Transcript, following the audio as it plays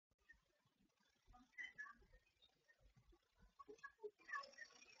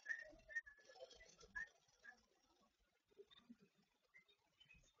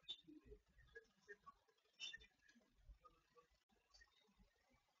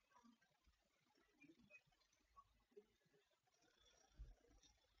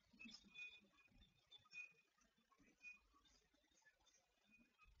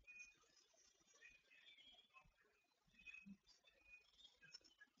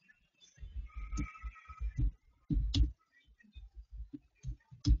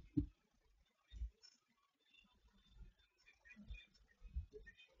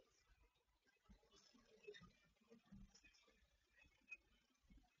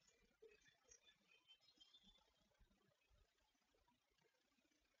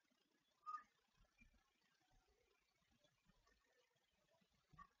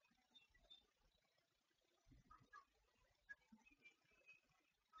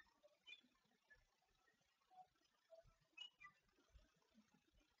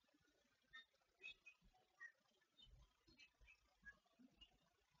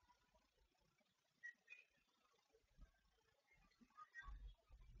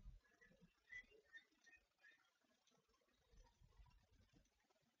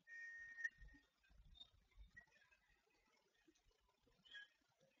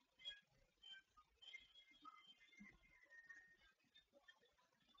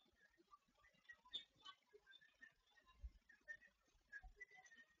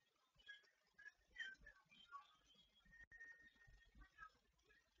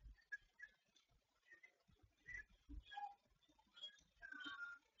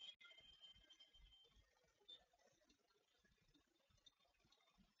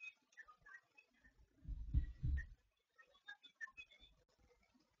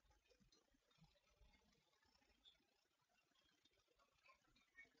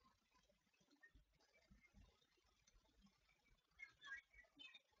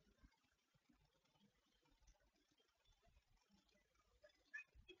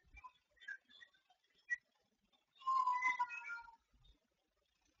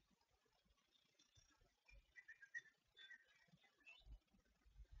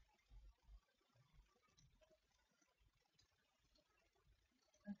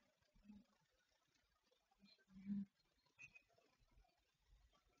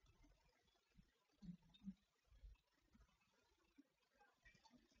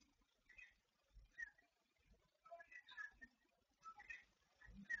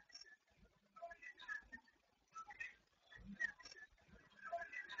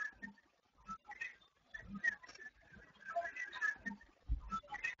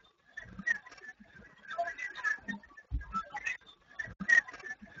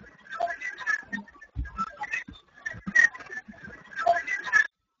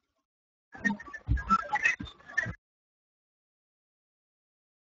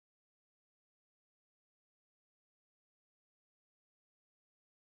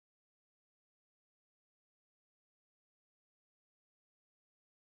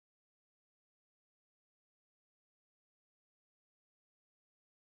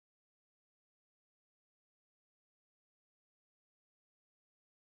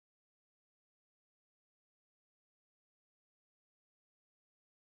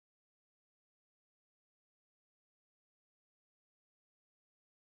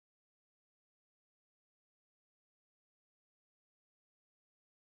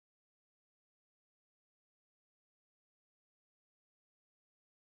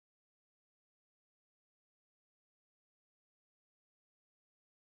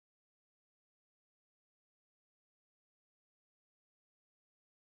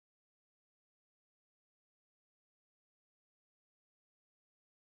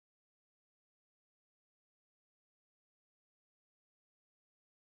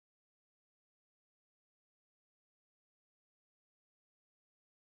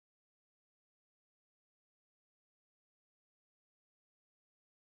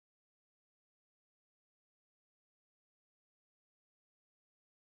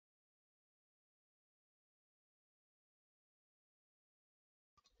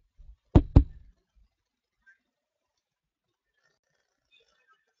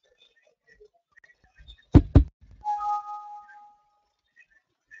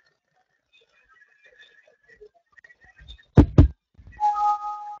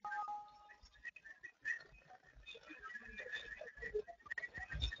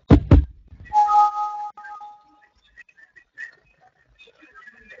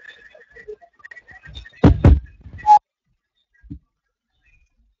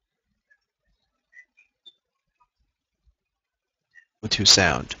to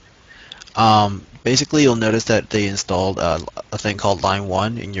sound. Basically, you'll notice that they installed a thing called Line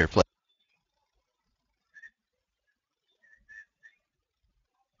 1 in your play.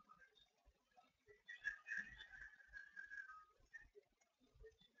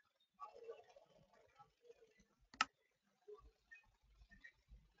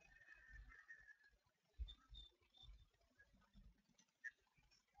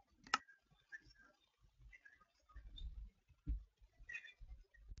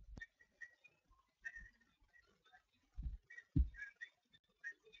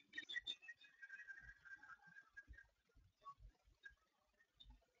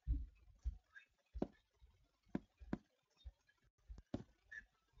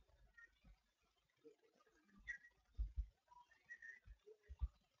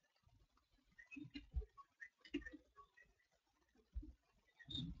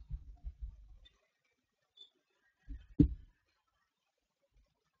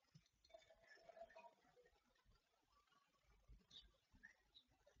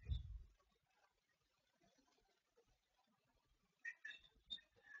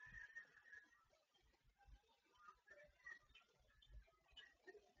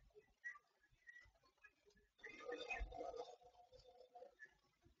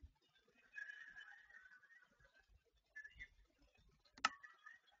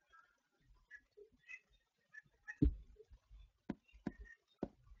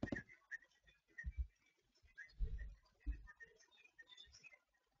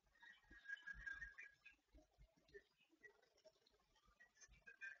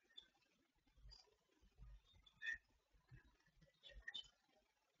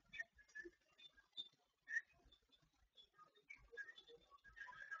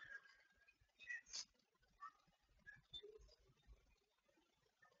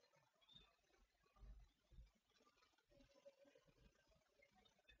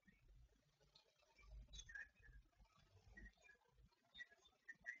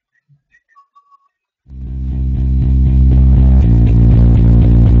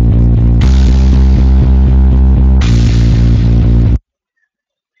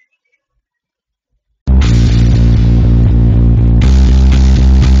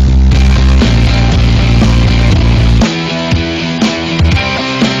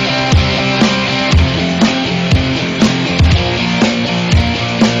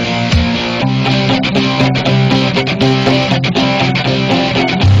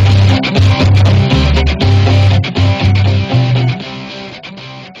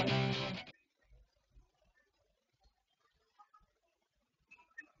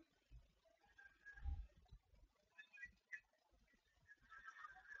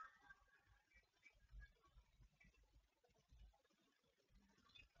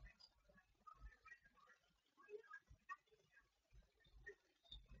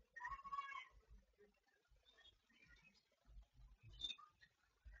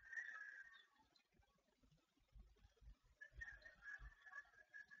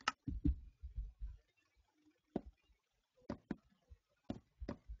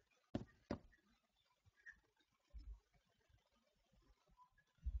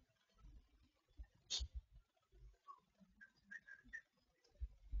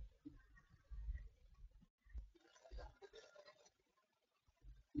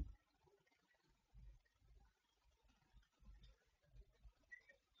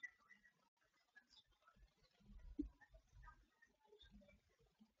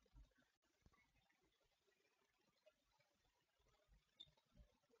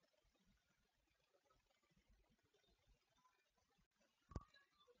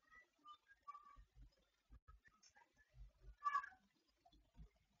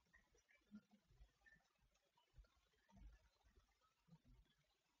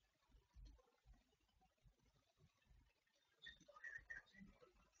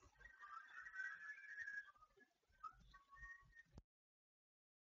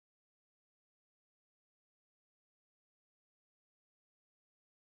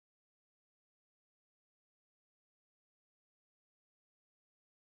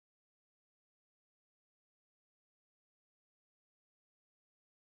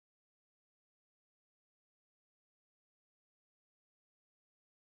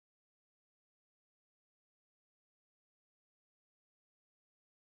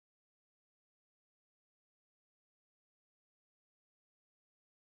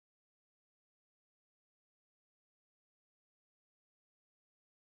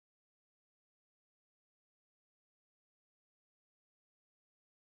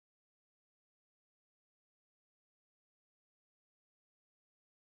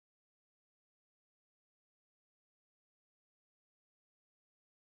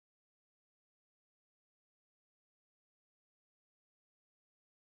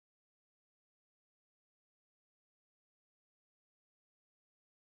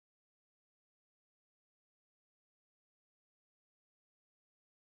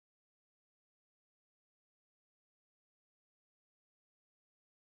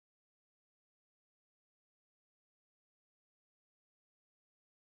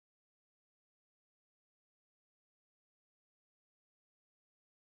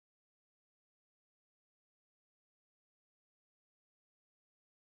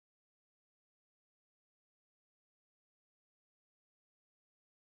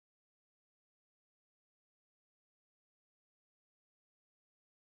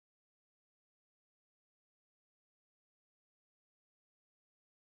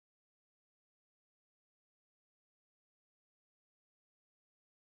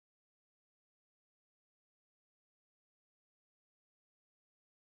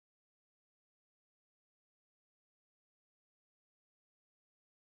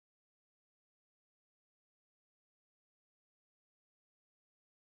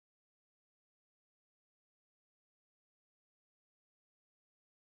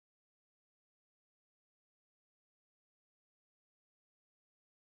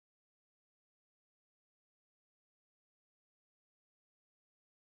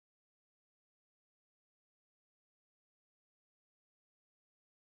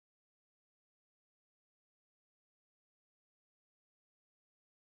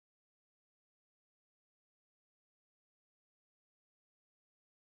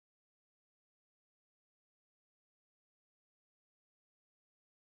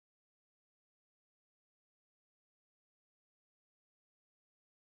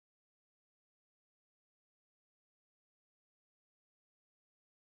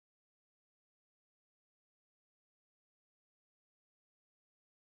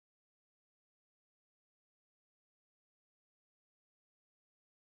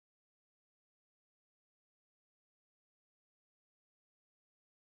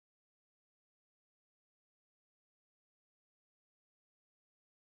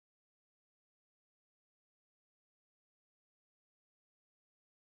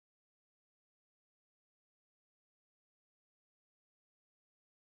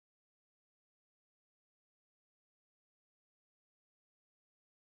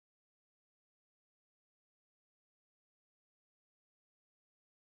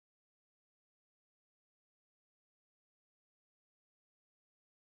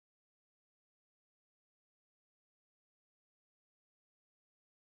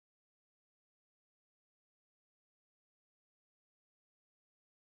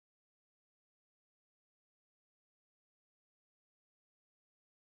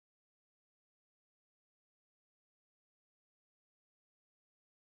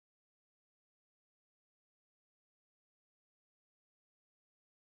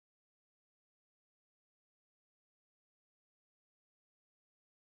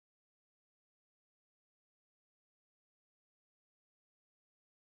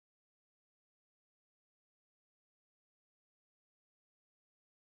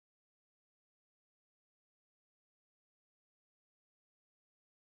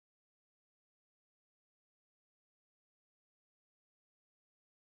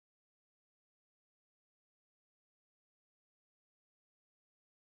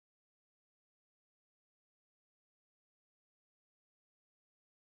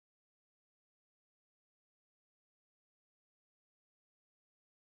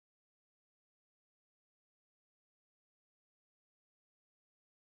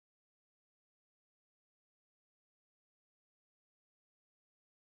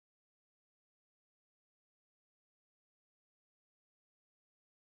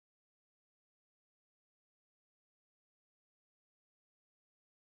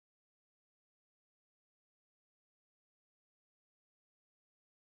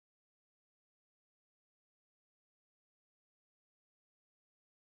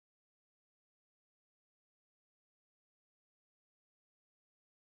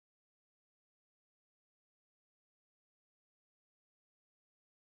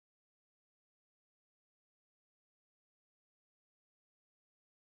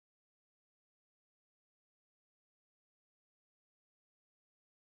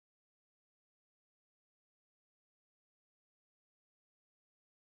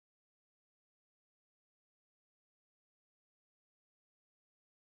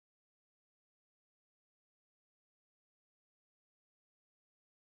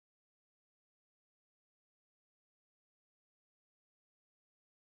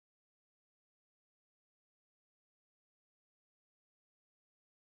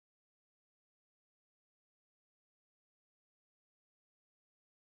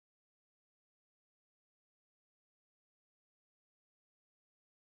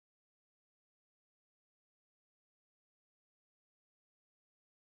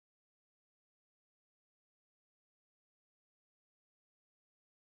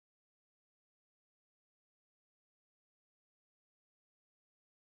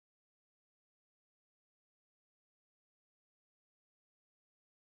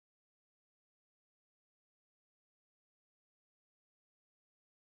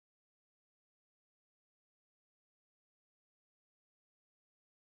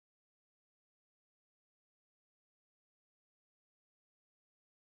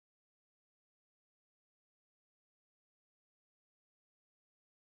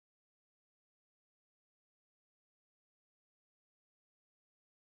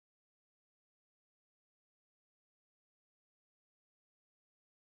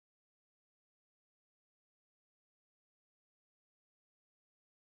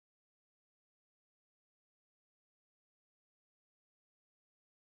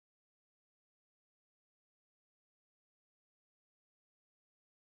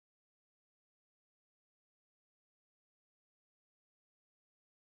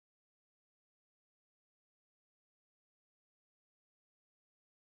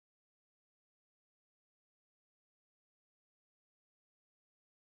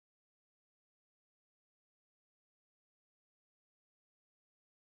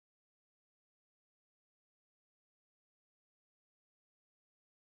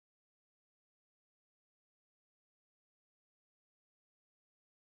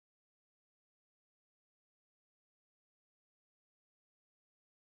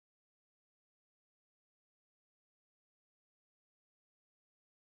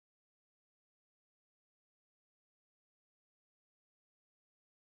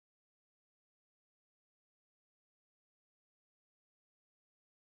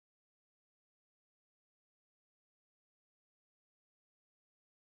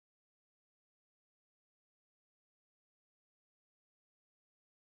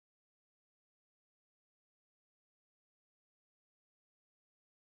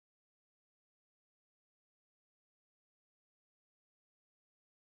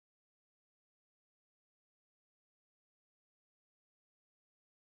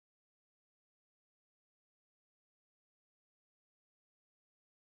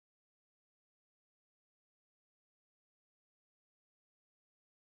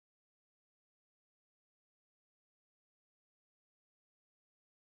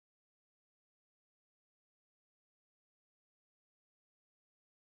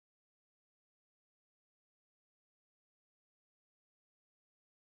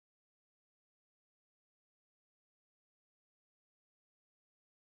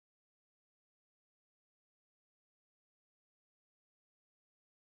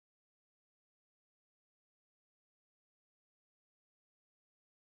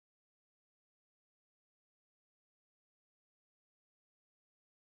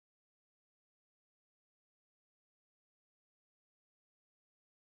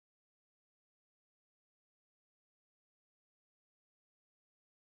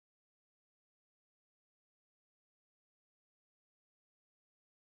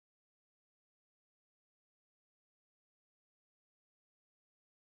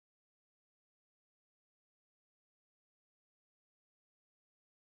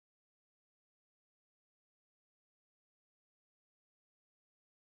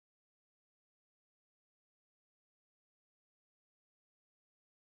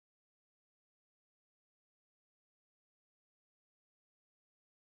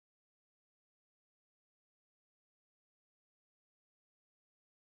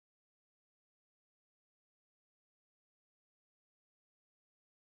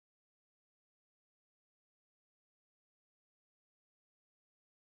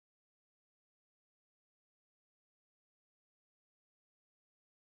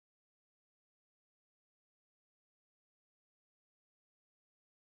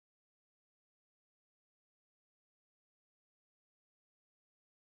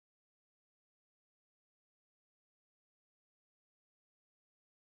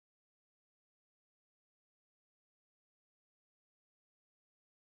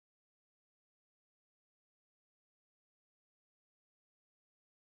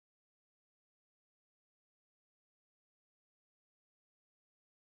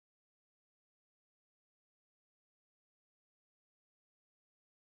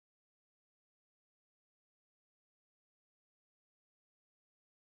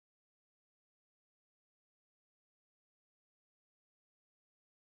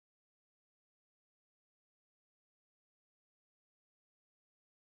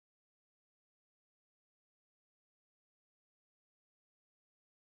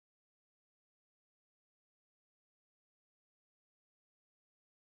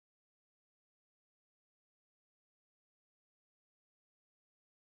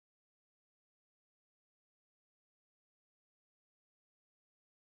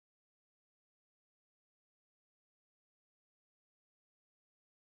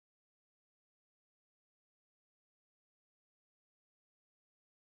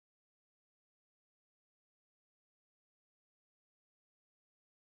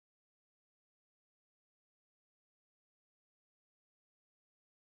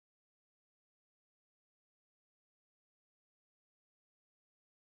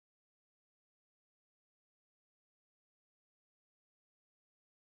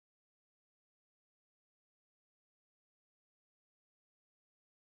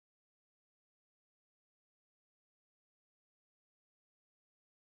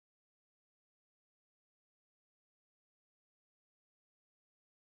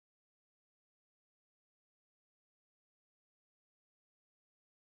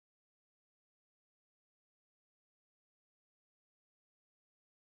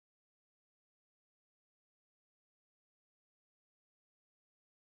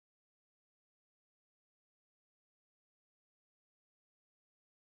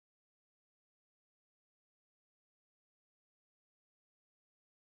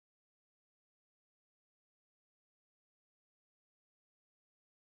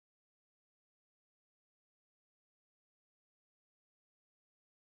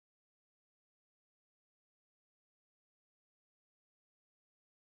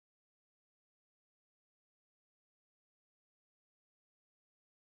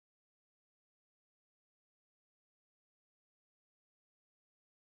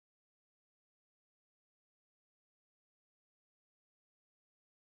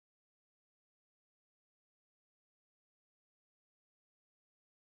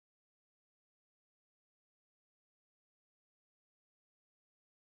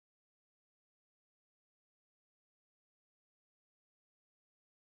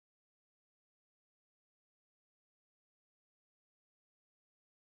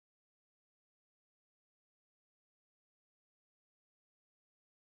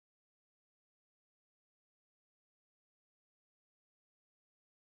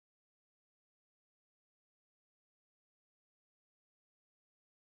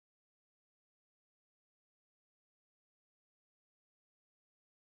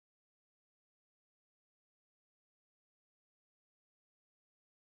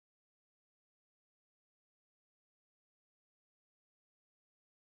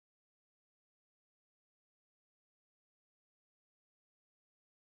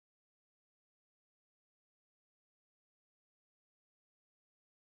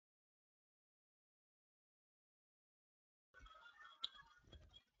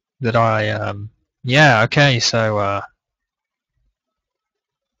 that yeah, okay, so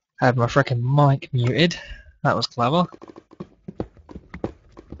had my frickin' mic muted. That was clever.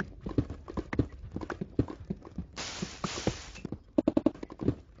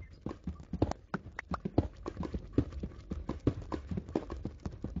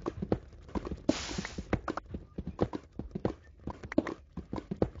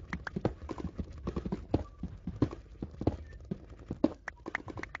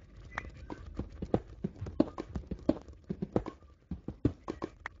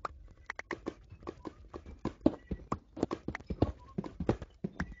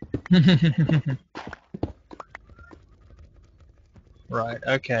 Right,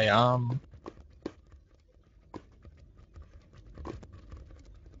 okay,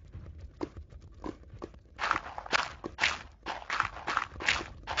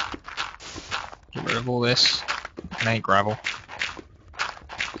 get rid of all this. It ain't gravel.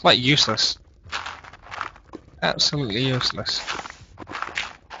 It's like useless. Absolutely useless.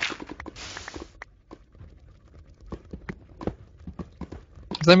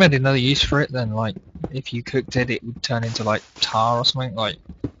 If they made another use for it, then like if you cooked it, it would turn into like tar or something. Like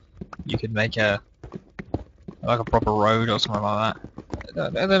you could make a proper road or something like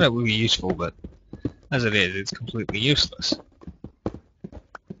that. I don't know, it would be useful, but as it is, it's completely useless.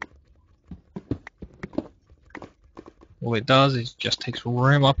 All it does is just takes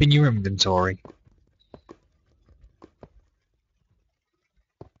room up in your inventory.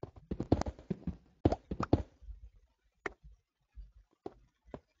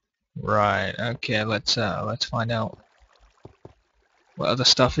 Right, okay, let's find out what other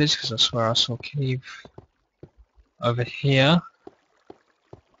stuff is, because I swear I saw cave over here.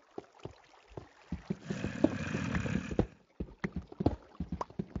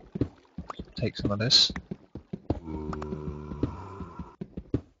 Take some of this.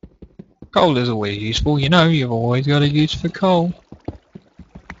 Coal is always useful, you know, you've always got a use for coal.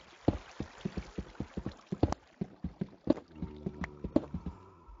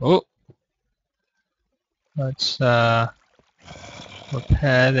 Oh! Let's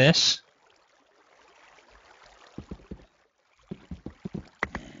repair this.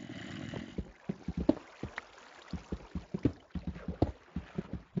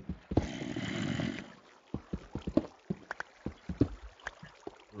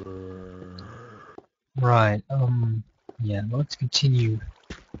 Right, yeah, let's continue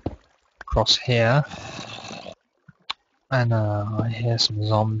across here. And I hear some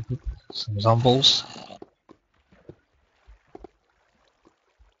zombles.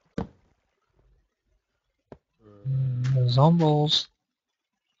 Zombles.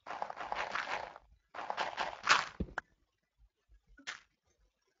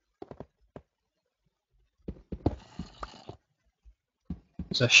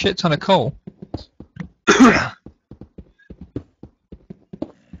 There's a shit ton of coal.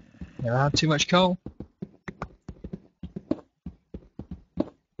 Never had too much coal.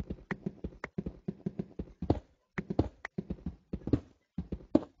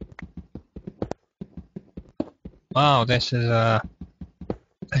 Wow, this is a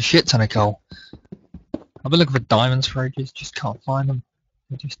shit ton of coal. I've been looking for diamonds for ages, just can't find them.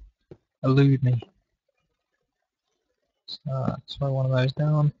 They just elude me. So, throw one of those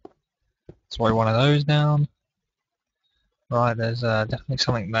down. Throw one of those down. Right, there's definitely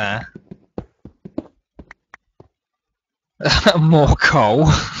something there. More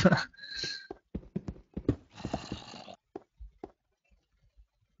coal.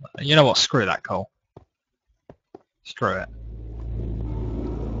 You know what? Screw that coal. Screw it.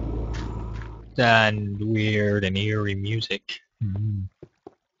 And weird and eerie music.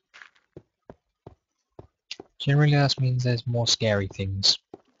 Generally, that means there's more scary things.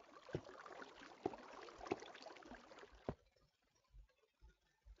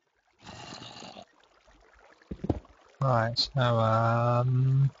 Right, so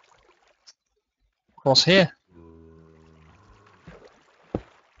across here.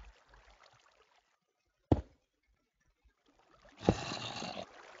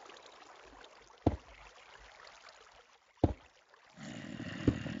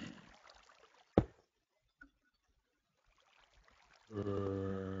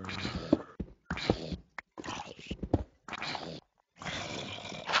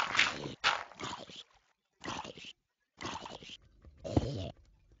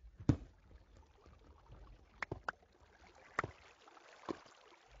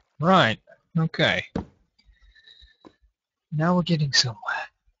 Right, okay. Now we're getting somewhere.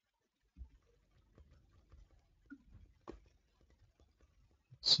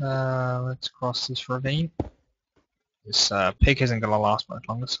 So let's cross this ravine. This pick isn't going to last much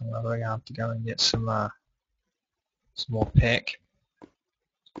longer, so I'm going to have to go and get some more pick.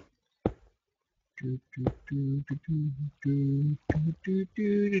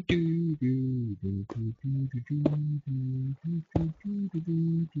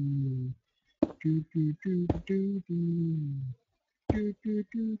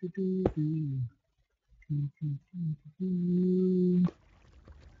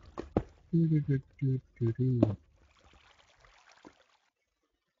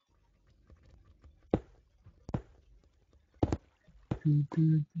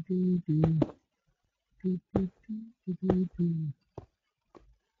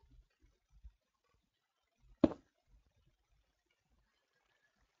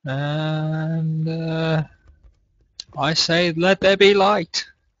 And I say, let there be light.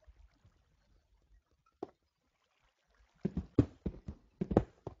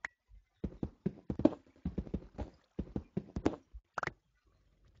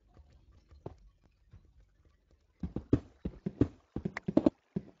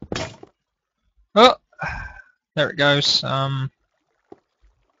 Oh, there it goes.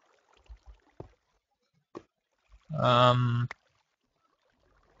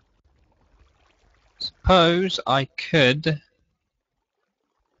 Suppose I could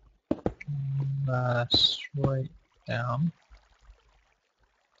straight down.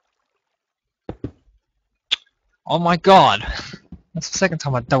 Oh my god! That's the second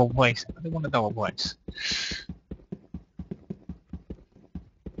time I double place. I didn't want to double place.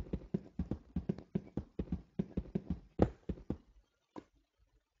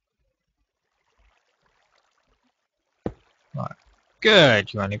 Right.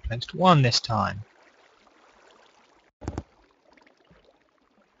 Good, you only placed one this time.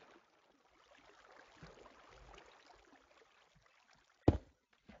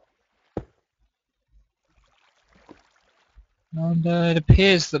 And it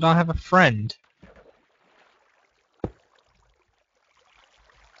appears that I have a friend.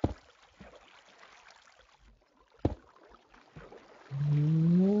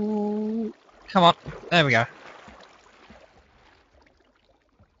 Ooh. Come on, there we go.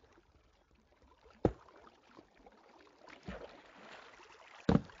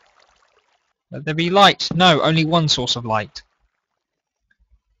 Let there be light. No, only one source of light.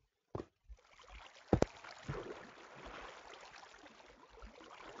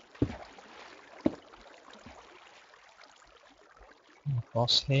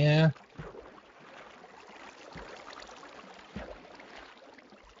 Boss here.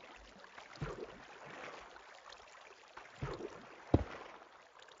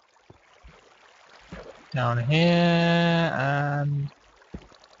 Down here, and...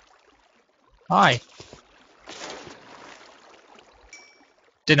 Hi.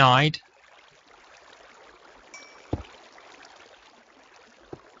 Denied.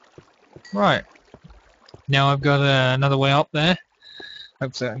 Right. Now I've got another way up there.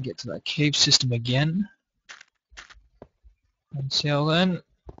 Hopefully I can get to that cave system again. Until then,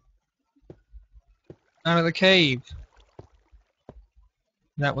 out of the cave.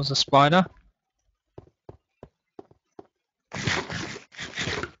 That was a spider.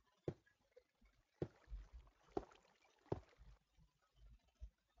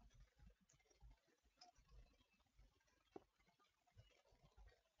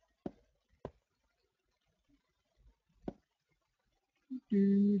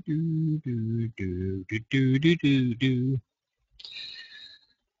 Do do do do do do do do do.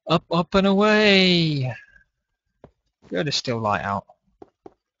 Up, up and away. Good, it's still light out.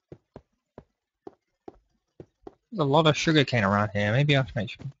 There's a lot of sugarcane around here. Maybe I have to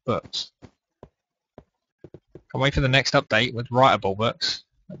make some books. Can't wait for the next update with writable books.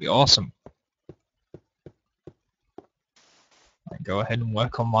 That'd be awesome. I can go ahead and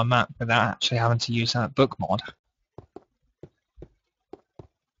work on my map without actually having to use that book mod.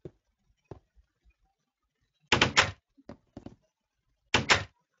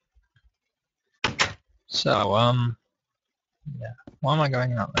 So, yeah. Why am I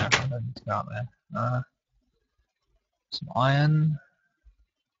going out there? I don't need to go out there. Some iron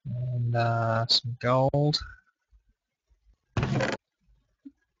and some gold.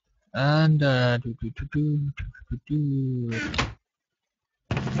 And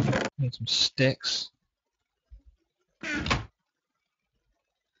need some sticks.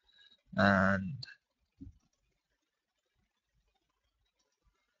 And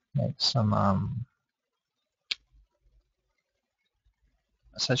make some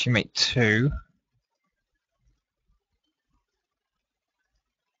let's actually make two.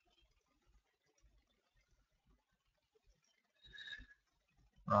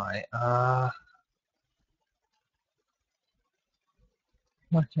 Right,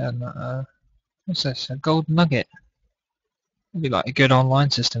 Like what's this? A gold nugget. It'd be like a good online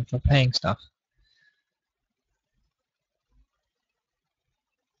system for paying stuff.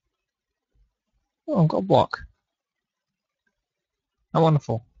 Oh, I've got a block. How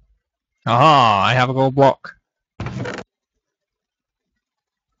wonderful. Aha! I have a gold block.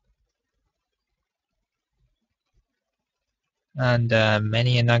 And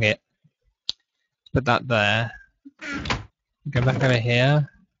many a nugget. Put that there. Go back over here.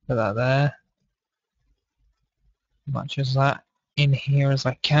 Put that there. Much as that in here as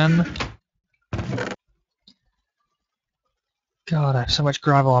I can. God, I have so much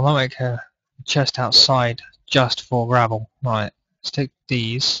gravel. I might make a chest outside just for gravel. Right, let's take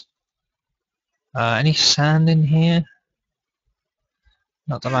these. Any sand in here?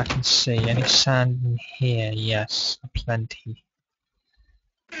 Not that I can see. Any sand in here? Yes, plenty.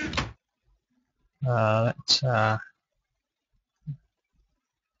 Let's do.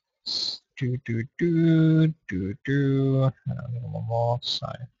 One more. So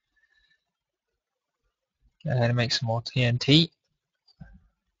go ahead and make some more TNT.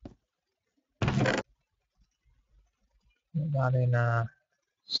 Put that in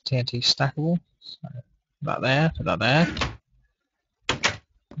TNT stackable. So put that there. Put that there.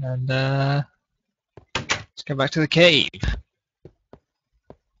 And let's go back to the cave.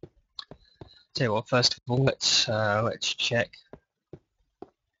 Tell you what, first of all, let's check.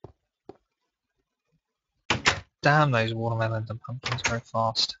 Damn, those watermelons and pumpkins very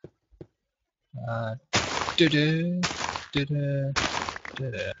fast. There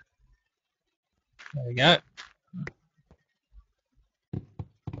we go.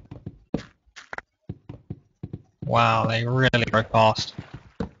 Wow, they really grow fast.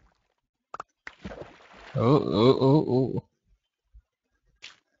 Oh.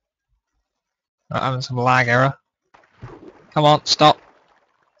 I'm having some lag error. Come on, stop.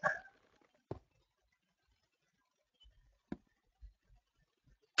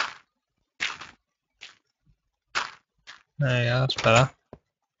 There you go, that's better.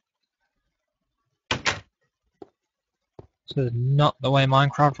 This is not the way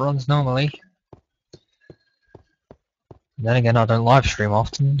Minecraft runs normally. And then again, I don't live stream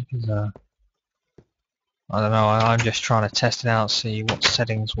often because I don't know. I'm just trying to test it out, see what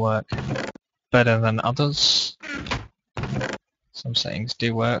settings work better than others. Some settings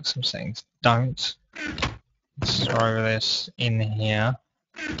do work, some settings don't. Let's throw this in here.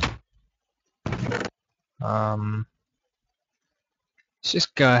 Let's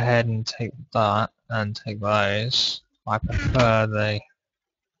just go ahead and take that and take those. I prefer the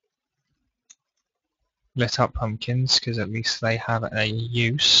lit up pumpkins because at least they have a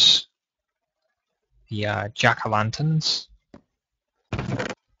use. The jack-o'-lanterns.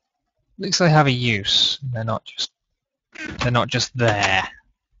 At least they have a use. They're not just there.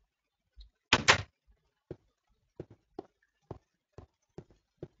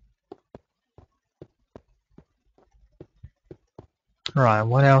 Right,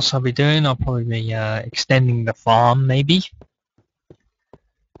 what else I'll be doing? I'll probably be extending the farm, maybe.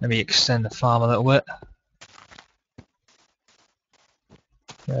 Maybe extend the farm a little bit.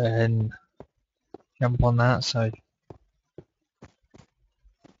 Go ahead and jump on that, so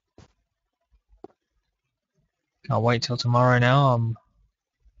can't wait till tomorrow now.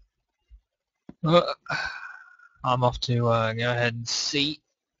 I'm off to go ahead and see.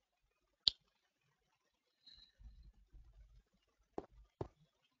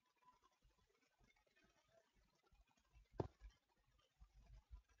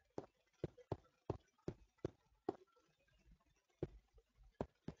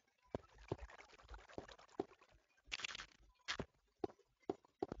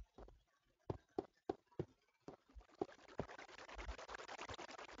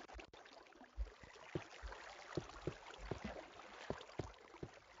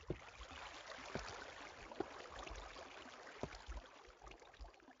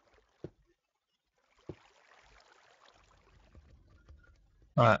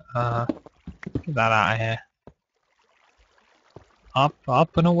 Right, get that out of here.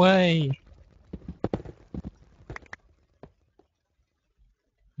 Up and away.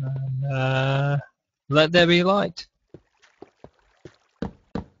 And let there be light.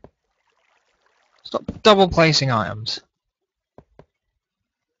 Stop double placing items.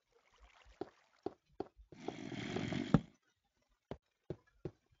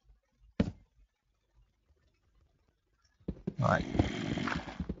 Right.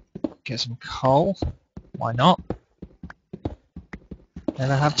 Get some coal. Why not?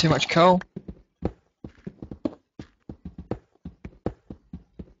 Never have too much coal.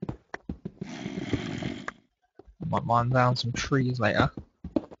 Might mine down some trees later.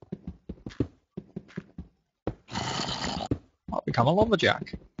 become a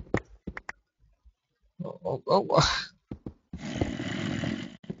lumberjack. Oh.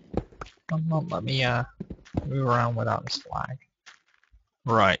 Come on, let me move around without this flag.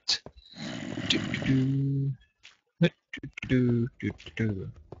 Right. Do, do, do, do, do,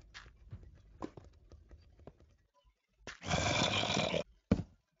 do.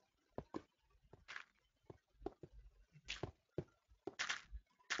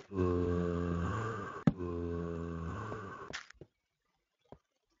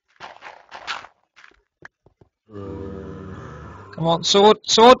 Come on, sword,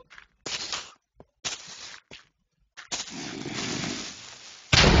 sword!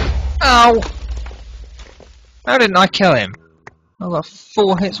 Ow! How didn't I kill him? I got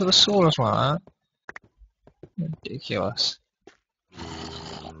 4 hits with a sword or something like that. Ridiculous.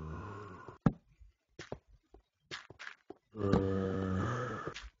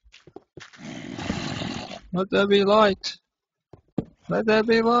 Let there be light. Let there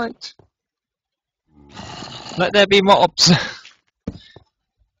be light. Let there be mobs.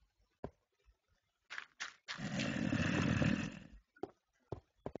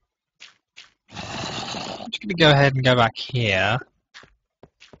 I'm just gonna go ahead and go back here.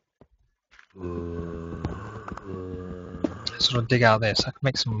 Sort of dig out this. I can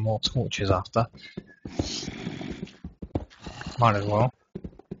make some more torches after. Might as well.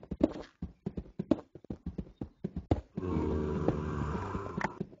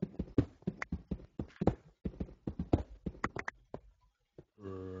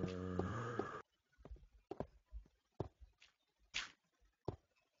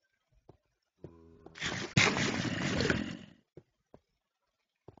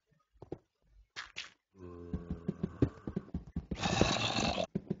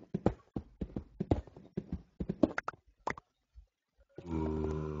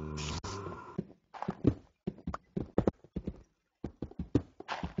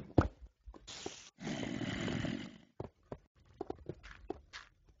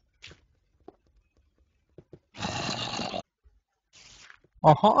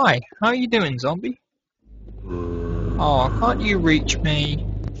 Oh hi, how are you doing, zombie? Oh, can't you reach me?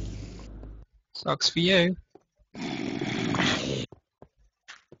 Sucks for you.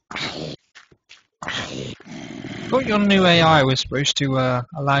 Thought your new AI was supposed to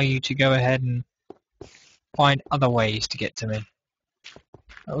allow you to go ahead and find other ways to get to me.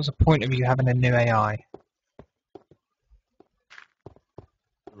 That was the point of you having a new AI.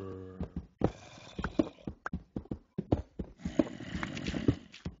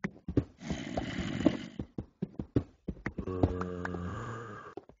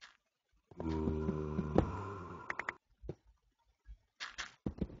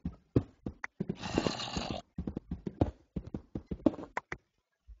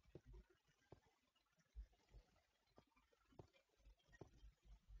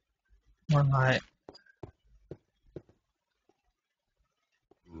 Alright.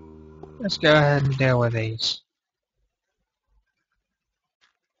 Let's go ahead and deal with these.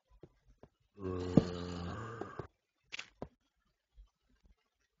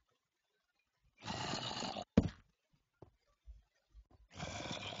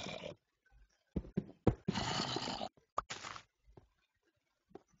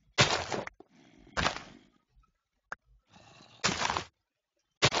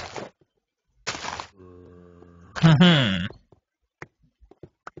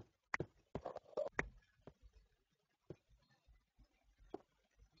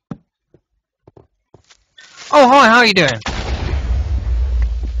 Oh hi, how are you doing?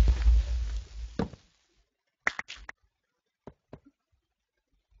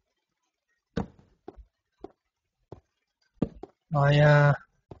 I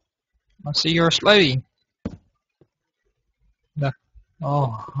see you're exploding. Oh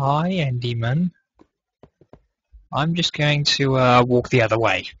hi, Andy man. I'm just going to walk the other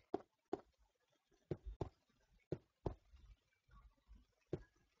way.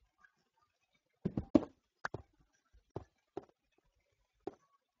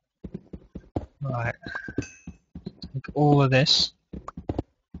 Right. Take all of this.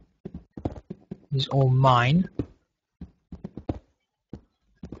 Is all mine.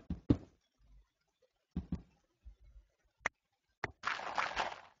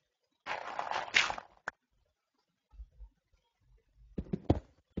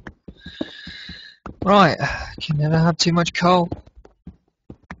 Right, can never have too much coal.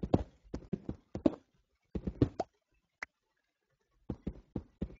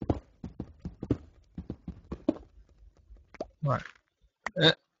 Right.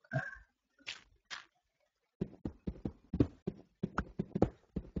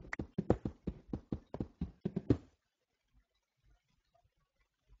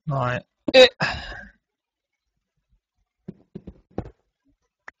 Right.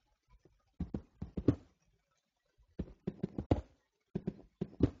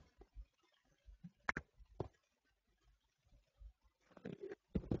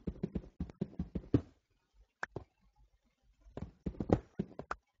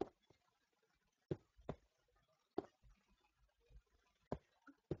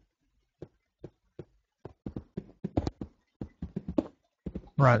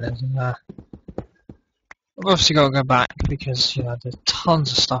 Right, I've obviously got to go back because, you know, there's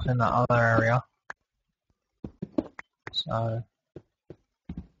tons of stuff in that other area. So,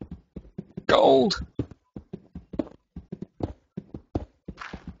 gold!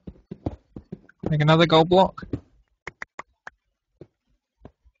 Make another gold block.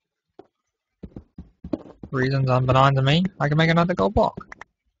 Reasons unbeknown to me, I can make another gold block.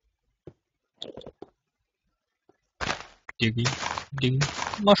 Diggy,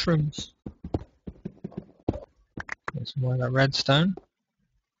 diggy, mushrooms. There's more of that redstone.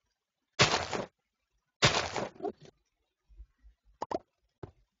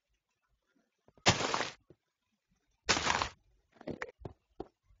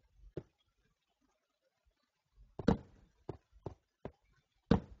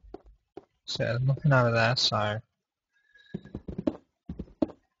 So there's nothing over there, so...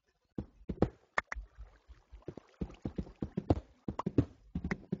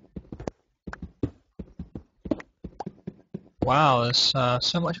 Wow, there's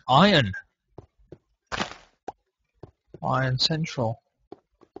so much iron. Iron Central.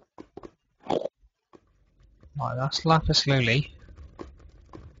 Right, that's lapis lazuli.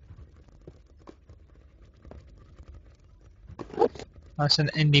 That's an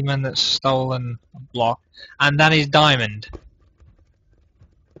Enderman that's stolen a block. And that is diamond.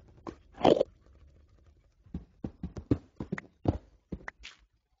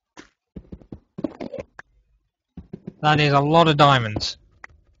 That is a lot of diamonds.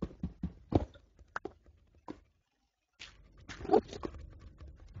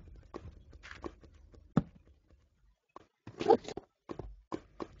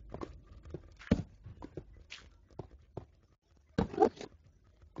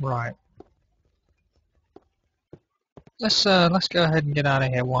 Right. Let's go ahead and get out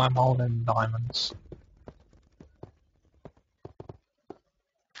of here while I'm holding diamonds.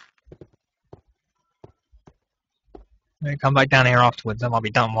 Maybe come back down here afterwards. I might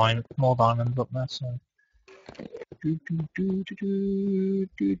be done mine. More diamonds up there. So. Do do do do do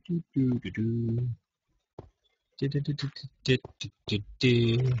do do do do do. Do do do do do do do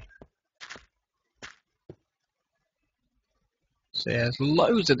do. So there's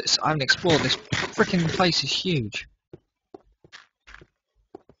loads of this. I haven't explored this. Freaking place is huge.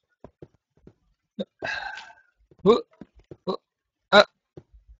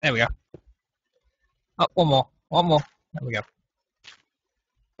 There we go. Oh, one more. One more. There we go.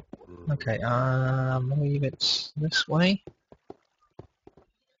 Okay, I believe it's this way.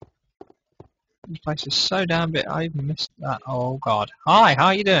 This place is so damn big. I missed that. Oh god. Hi, how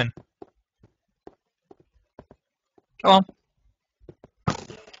are you doing? Come on.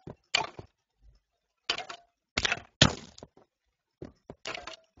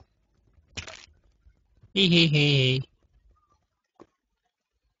 Hee hee hee.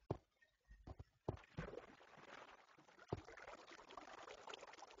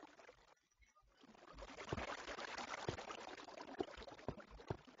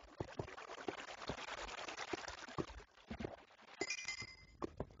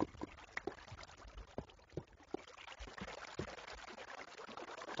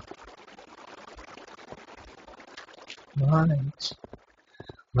 Right.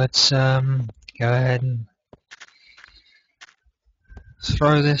 Let's go ahead and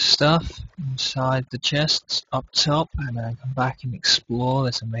throw this stuff inside the chests up top and then come back and explore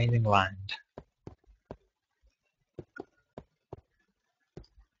this amazing land.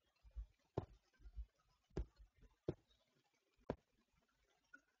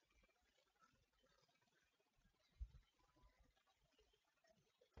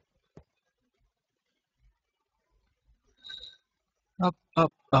 Up,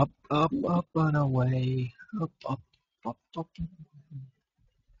 up, up, up, up and away. Up, up, up, up.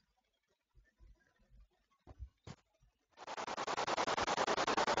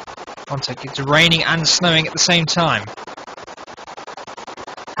 One sec, it's raining and snowing at the same time.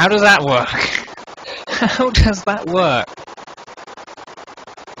 How does that work? How does that work?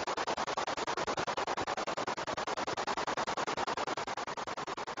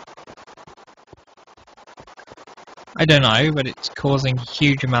 I don't know, but it's causing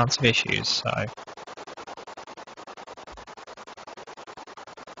huge amounts of issues, so...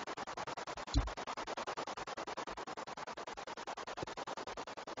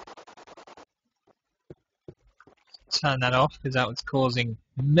 turn that off because that was causing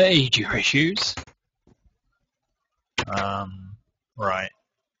major issues. Right.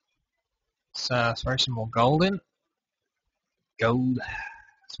 So let's throw some more gold in. Gold.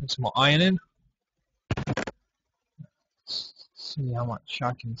 Let's put some more iron in. Let's see how much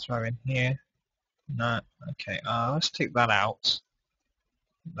I can throw in here. No. Okay. Let's take that out.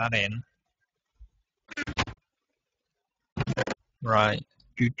 Put that in. Right.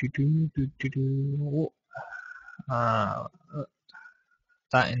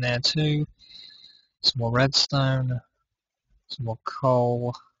 That in there too. Some more redstone. Some more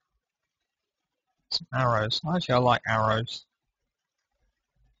coal. Some arrows. Actually, I like arrows.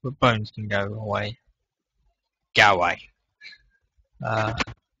 But bones can go away. Go away. Grab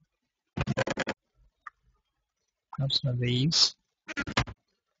some of these.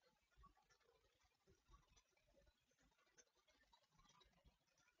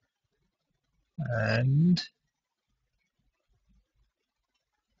 And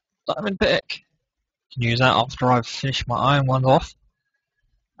diamond pick. Can use that after I've finished my iron ones off.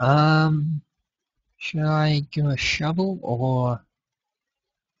 Should I give a shovel or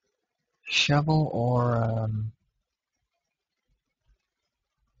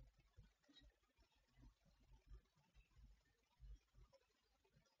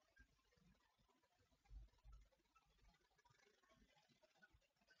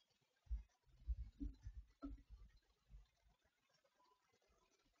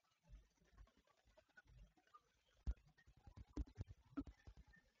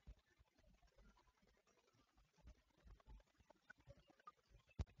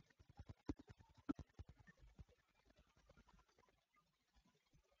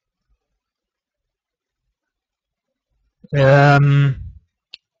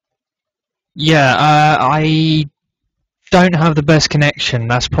yeah, I don't have the best connection.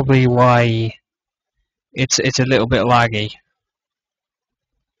 That's probably why it's a little bit laggy.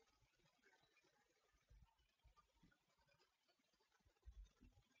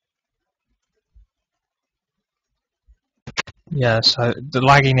 Yeah, so the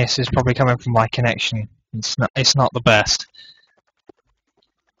lagginess is probably coming from my connection. It's not the best.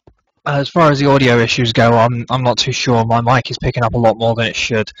 As far as the audio issues go, I'm not too sure. My mic is picking up a lot more than it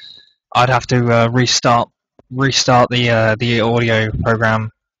should. I'd have to restart the audio program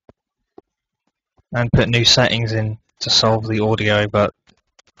and put new settings in to solve the audio. But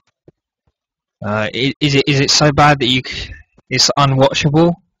is it so bad that it's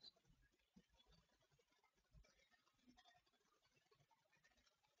unwatchable?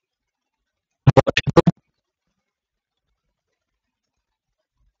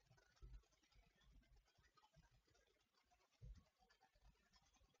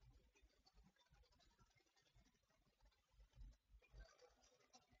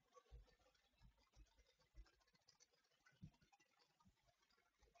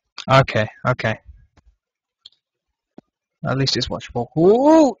 Okay, okay. At least it's watchable.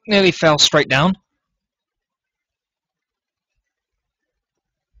 Ooh, nearly fell straight down.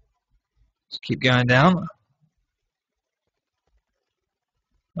 Let's keep going down.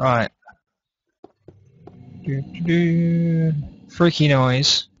 Right. Freaky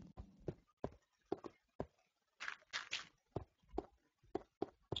noise.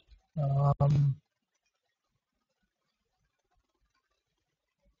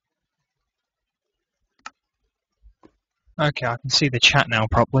 Okay, I can see the chat now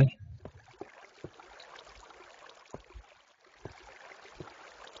properly.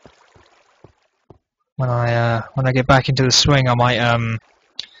 When I get back into the swing, I might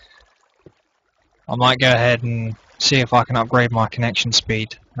go ahead and see if I can upgrade my connection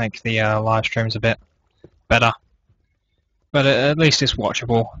speed, make the live streams a bit better. But at least it's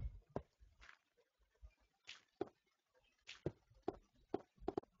watchable.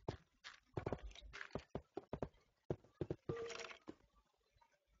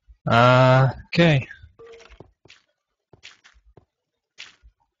 Okay.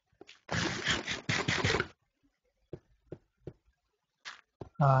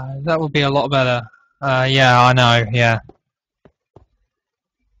 That would be a lot better. Yeah, I know, yeah.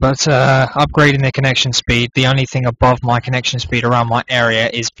 But upgrading the connection speed, the only thing above my connection speed around my area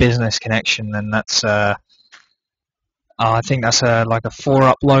is business connection, and that's I think that's like a 4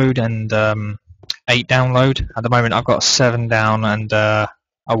 upload and 8 download. At the moment, I've got 7 down and a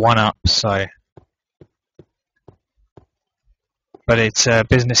 1 up. So, but it's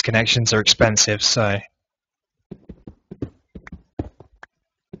business connections are expensive, so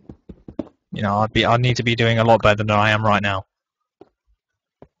you know I'd need to be doing a lot better than I am right now.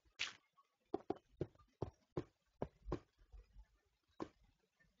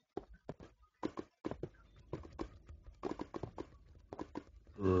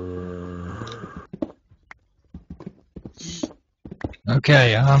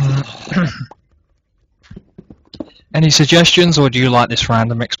 Okay, any suggestions, or do you like this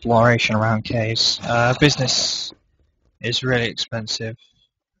random exploration around caves? Business is really expensive.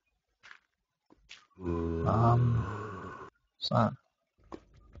 So let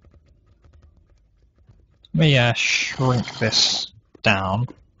me shrink this down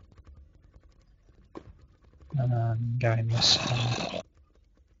and go in this one.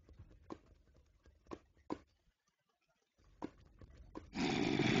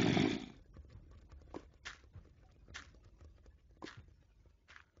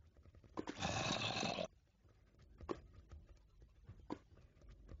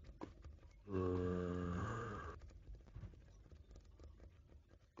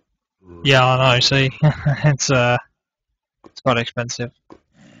 Yeah, I know. See, it's quite expensive.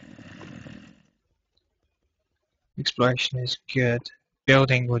 Exploration is good.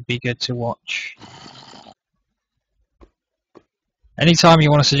 Building would be good to watch. Anytime you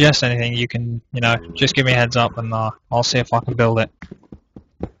want to suggest anything, you can, just give me a heads up and I'll see if I can build it.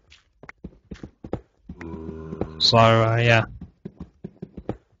 So, yeah.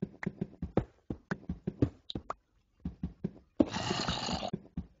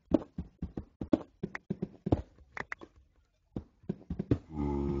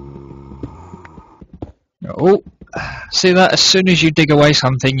 Oh, see that? As soon as you dig away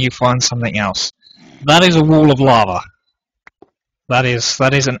something, you find something else. That is a wall of lava. That is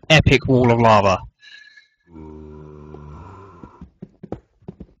an epic wall of lava.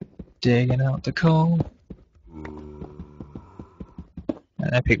 Digging out the coal.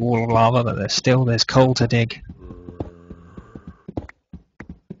 An epic wall of lava, but there's coal to dig.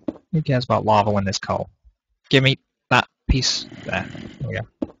 Who cares about lava when there's coal? Give me that piece there. There we go.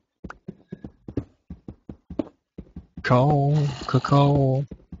 Coal.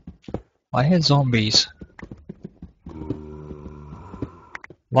 I hear zombies.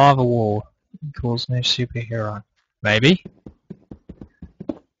 Lava wall equals new superhero. Maybe.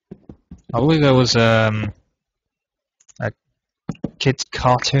 I believe there was a kid's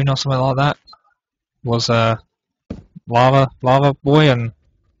cartoon or something like that. Was Lava Boy and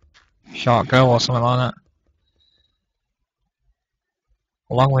Shark Girl or something like that.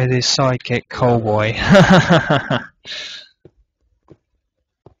 Along with his sidekick Coal Boy.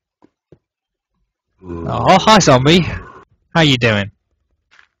 Oh, hi zombie. How you doing?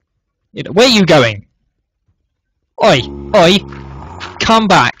 Where you going? Oi! Come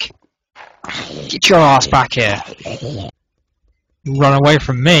back! Get your ass back here! Run away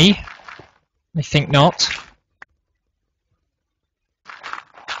from me? I think not.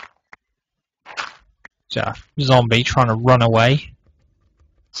 So, zombie trying to run away.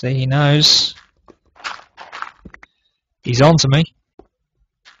 See, he knows. He's on to me.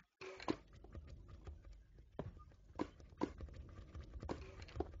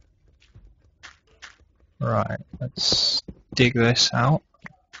 Right, let's dig this out.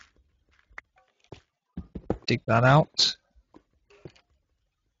 Dig that out.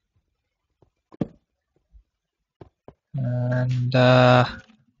 And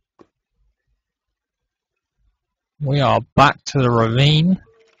we are back to the ravine.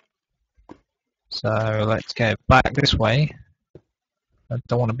 So let's go back this way. I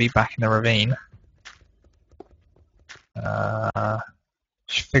don't want to be back in the ravine.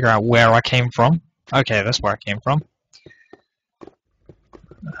 Just figure out where I came from. Okay, that's where I came from.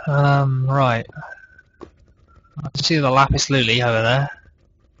 Right. I can see the lapis lazuli over there.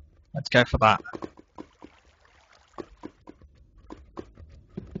 Let's go for that.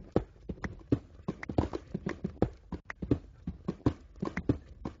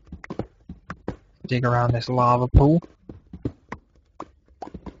 Dig around this lava pool.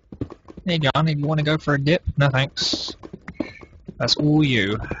 Hey John, if you want to go for a dip? No thanks. That's all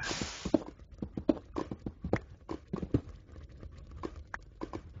you.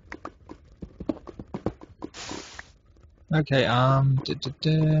 Okay,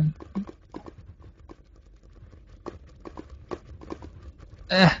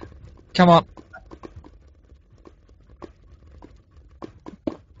 come on.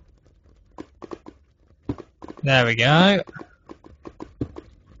 There we go.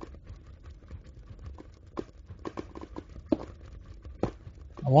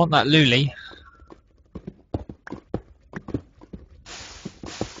 I want that lily.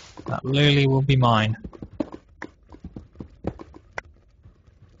 That lily will be mine.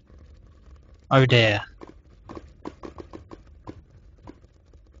 Oh dear.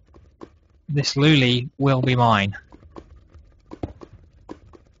 This lily will be mine.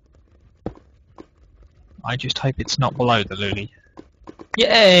 I just hope it's not below the lily.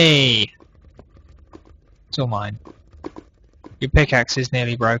 Yay! It's all mine. Your pickaxe is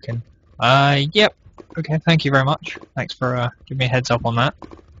nearly broken. Yep. Okay, thank you very much. Thanks for giving me a heads up on that.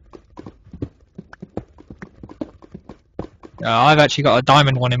 I've actually got a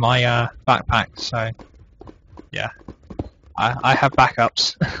diamond one in my backpack, so yeah, I have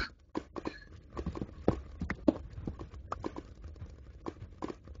backups.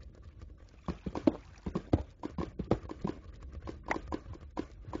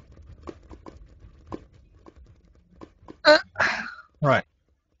 Right,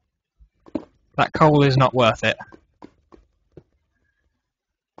 that coal is not worth it,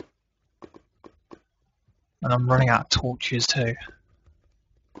 and I'm running out of torches too.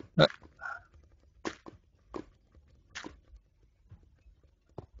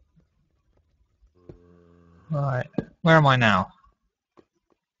 Right, where am I now?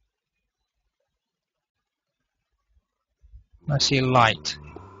 I see light.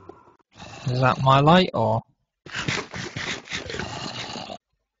 Is that my light, or?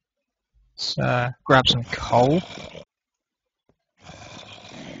 Let's grab some coal.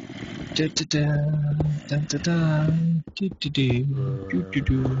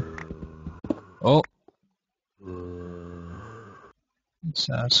 Oh,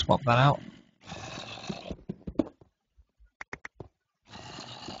 let's swap that out.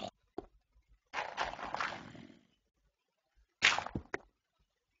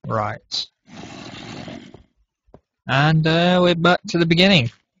 Right. And we're back to the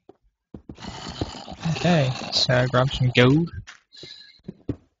beginning. Okay, so grab some gold.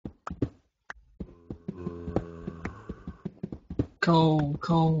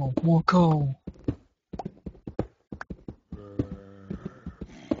 Coal, more coal.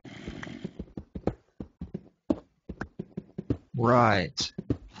 Right.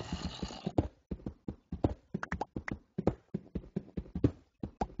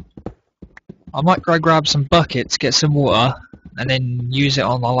 I might go grab some buckets, get some water, and then use it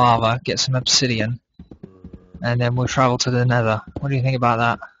on the lava, get some obsidian, and then we'll travel to the nether. What do you think about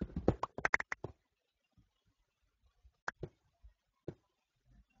that?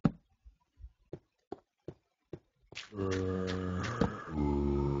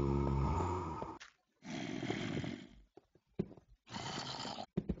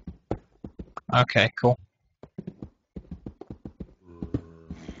 Okay, cool.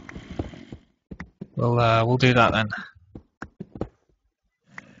 We'll do that then.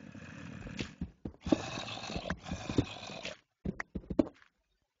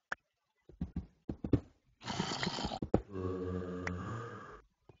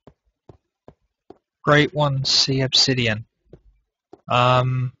 Great one, sea obsidian.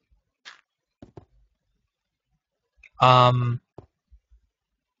 Um.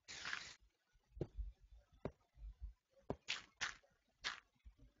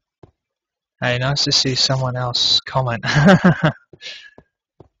 Hey, nice to see someone else comment.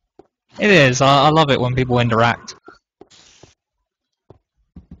 It is. I love it when people interact.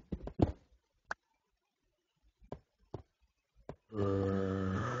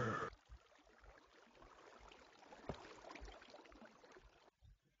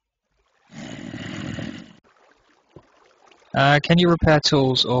 Can you repair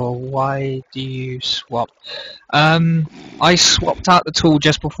tools, or why do you swap? I swapped out the tool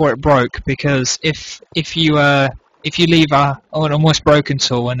just before it broke because if you leave an almost broken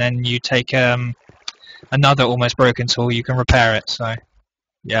tool and then you take another almost broken tool, you can repair it. So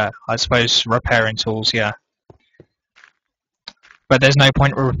yeah, I suppose repairing tools, yeah. But there's no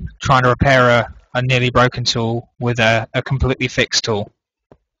point trying to repair a nearly broken tool with a completely fixed tool.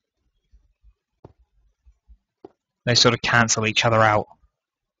 They sort of cancel each other out.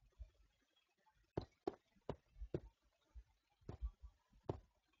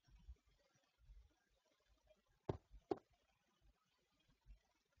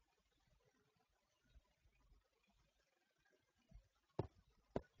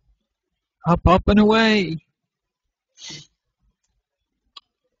 Up and away!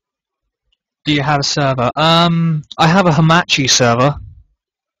 Do you have a server? I have a Hamachi server.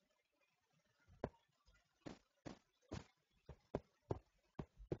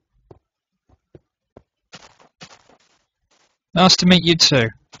 Nice to meet you too.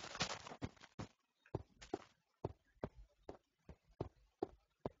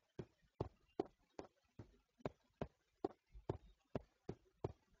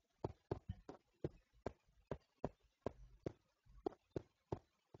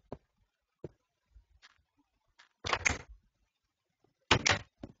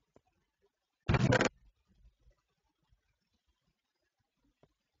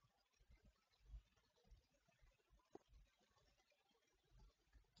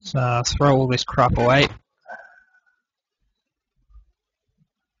 So throw all this crap away.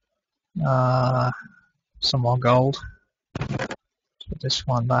 Some more gold. Put this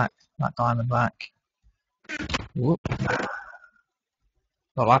one back, that diamond back. Whoop.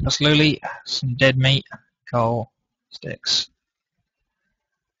 Got lapis lazuli, some dead meat, coal, sticks.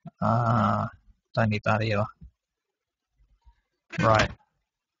 Don't need that either. Right.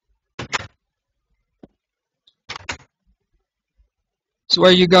 So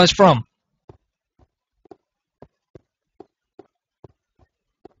where are you guys from?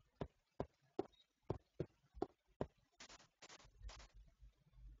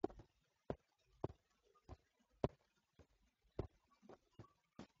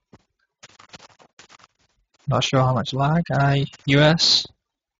 Not sure how much lag. US.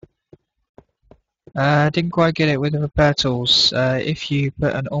 Didn't quite get it with the repair tools. If you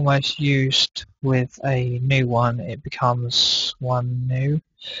put an almost used with a new one, it becomes one new.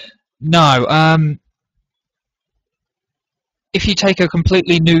 No, if you take a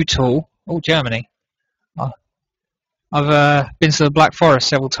completely new tool, Germany. I've been to the Black Forest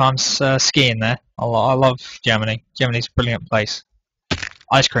several times skiing there. I love Germany. Germany's a brilliant place.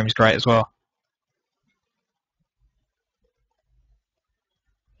 Ice cream's great as well.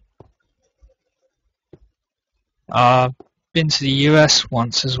 I've been to the US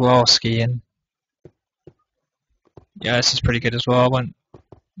once as well skiing. Yeah, this is pretty good as well. I went.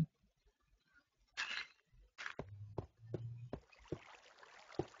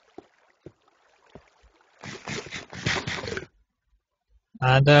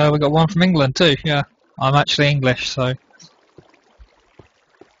 And we got one from England too, yeah. I'm actually English, so...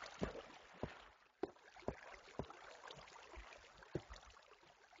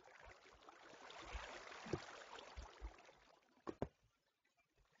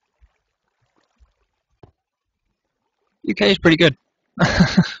 UK is pretty good.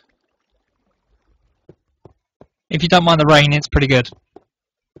 If you don't mind the rain, it's pretty good.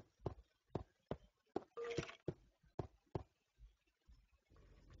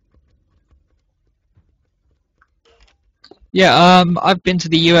 Yeah, I've been to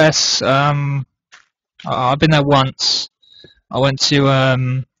the US. I've been there once. I went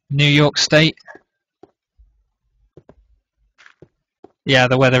to New York State. Yeah,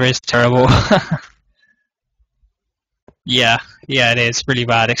 the weather is terrible. Yeah, it is really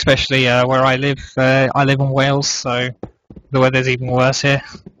bad, especially where I live. I live in Wales, so the weather's even worse here.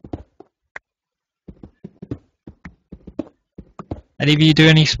 Any of you do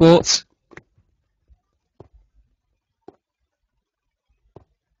any sports?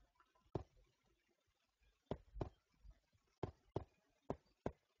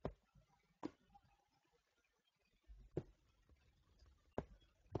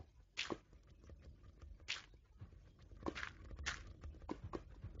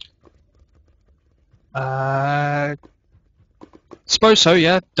 Suppose so,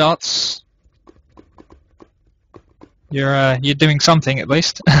 yeah. Darts. You're doing something at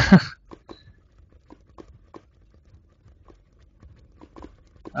least.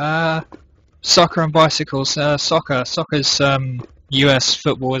 Soccer and bicycles. Soccer's US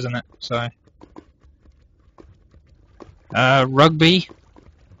football, isn't it? So. Rugby.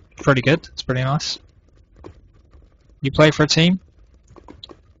 Pretty good. It's pretty nice. You play for a team?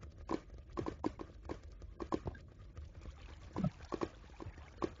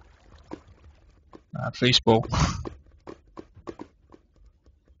 Foosball.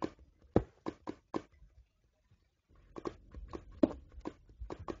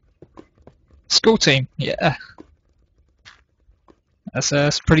 School team, yeah. That's a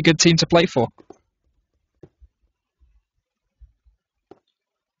pretty good team to play for.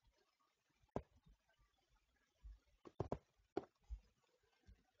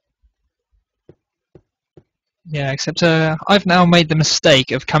 Yeah, except I've now made the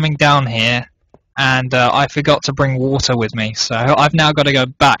mistake of coming down here and I forgot to bring water with me, so I've now got to go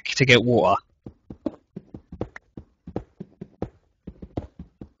back to get water.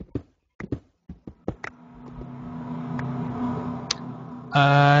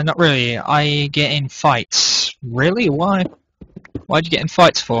 Not really. I get in fights. Really? Why? Why'd you get in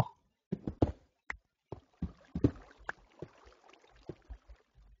fights for?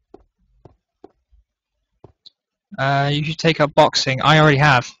 You should take up boxing. I already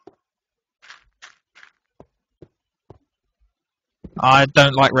have. I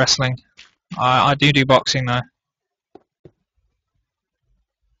don't like wrestling. I do boxing though.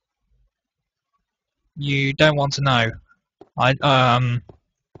 You don't want to know.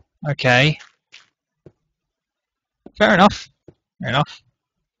 Okay. Fair enough. Fair enough.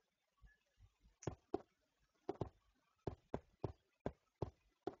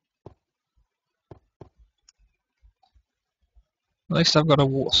 At least I've got a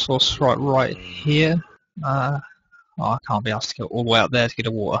water source right here. Oh, I can't be asked to go all the way up there to get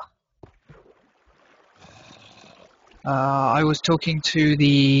a water. I was talking to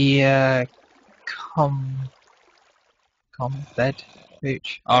the com bed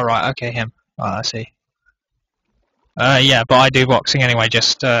booch. Oh right, okay, him. Oh, I see. Yeah, but I do boxing anyway.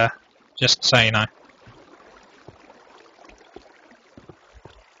 Just so you know.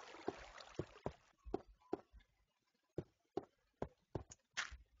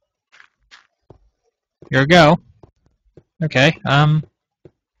 You're a girl. Okay.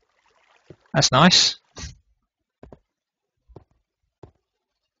 That's nice.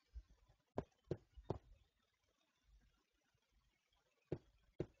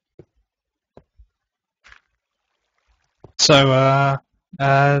 So,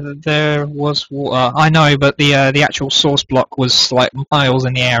 there was water. I know, but the actual source block was like miles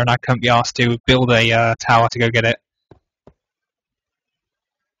in the air, and I couldn't be asked to build a tower to go get it.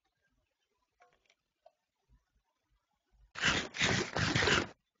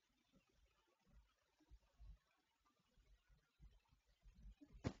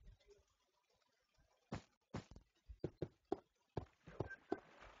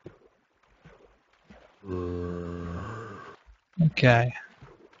 Okay.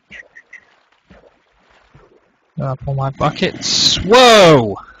 Up all my buckets.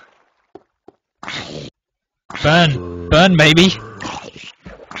 Whoa! Burn, burn, baby.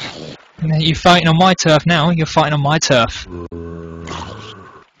 You're fighting on my turf now. You're fighting on my turf.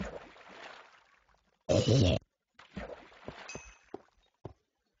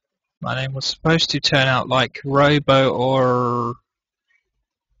 My name was supposed to turn out like Robo or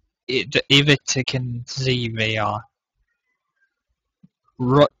Ivitican ZVR.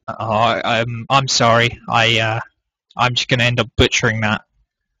 I'm sorry. I'm just gonna end up butchering that.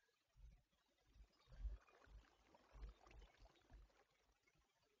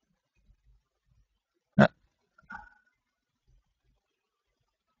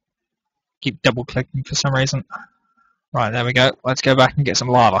 Keep double clicking for some reason. Right, there we go. Let's go back and get some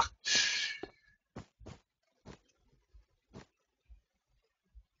lava.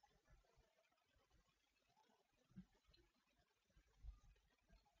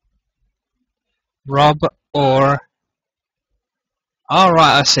 Rob or... Oh,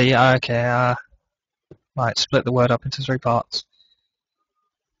 right, I see. Okay, right, split the word up into 3 parts.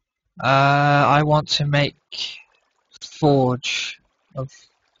 I want to make forge of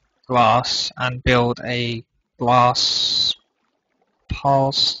glass and build a glass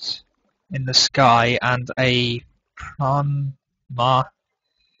past in the sky and a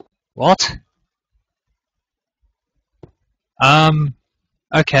what?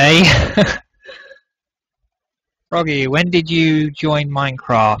 Okay. Froggy, when did you join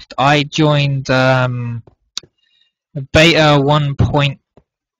Minecraft? I joined beta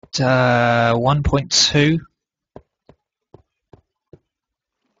 1.2.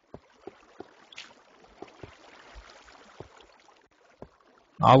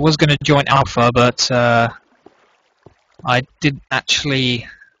 I was going to join alpha, but I didn't actually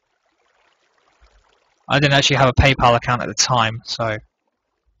have a PayPal account at the time, so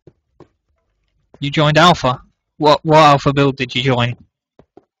you joined alpha. What alpha build did you join?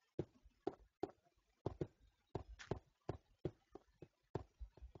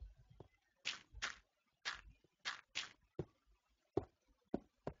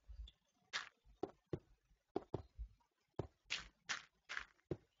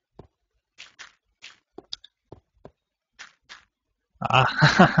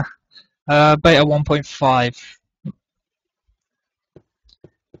 Beta 1.5.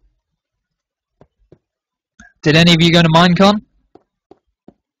 Did any of you go to Minecon?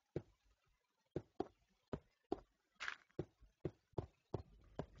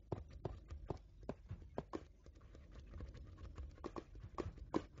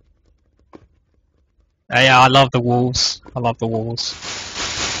 Yeah, I love the wolves. I love the wolves.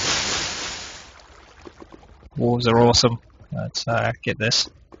 Wolves are awesome. Let's get this.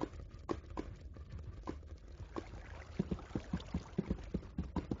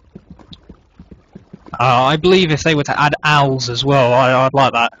 I believe if they were to add owls as well, I'd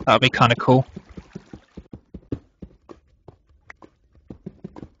like that. That would be kind of cool.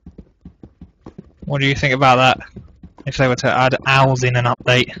 What do you think about that? If they were to add owls in an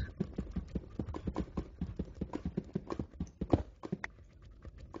update?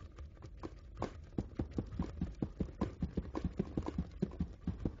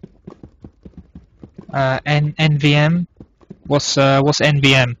 NVM? What's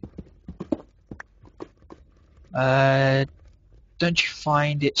NVM? Don't you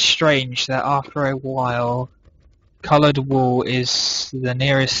find it strange that after a while coloured wool is the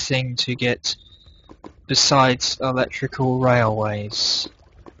nearest thing to get besides electrical railways.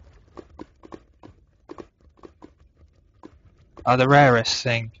 The rarest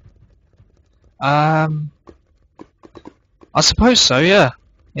thing. I suppose so, yeah.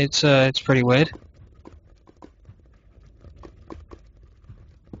 It's pretty weird.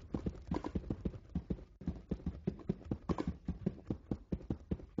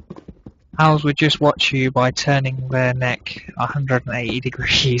 Owls would just watch you by turning their neck 180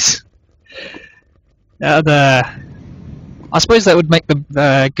 degrees. I suppose that would make them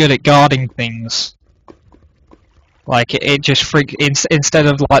good at guarding things. Like it just instead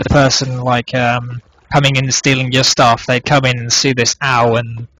of like the person like coming in and stealing your stuff, they'd come in and see this owl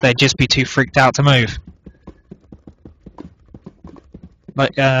and they'd just be too freaked out to move.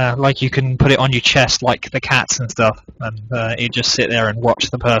 Like you can put it on your chest like the cats and stuff, and you'd just sit there and watch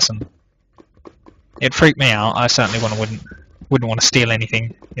the person. It'd freak me out. I certainly wouldn't want to steal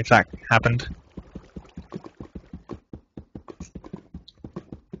anything if that happened.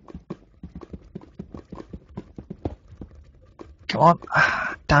 Come on.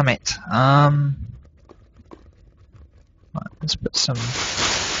 Damn it. Right, let's put some...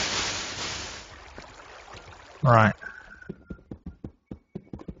 Right.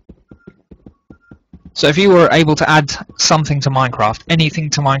 So if you were able to add something to Minecraft, anything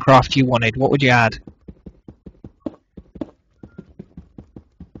to Minecraft you wanted, what would you add?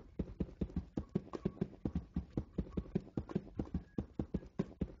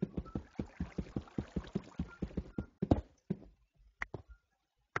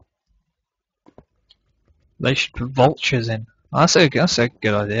 They should put vultures in. That's a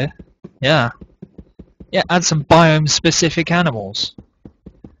good idea. Yeah. Yeah, add some biome-specific animals.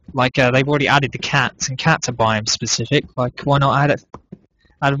 Like they've already added the cats, and cats are biome-specific. Like, why not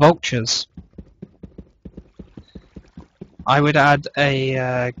add vultures? I would add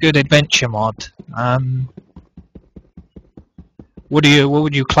a good adventure mod. What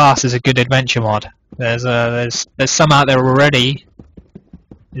would you class as a good adventure mod? There's some out there already.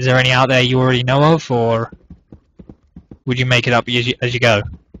 Is there any out there you already know of, or would you make it up as you go?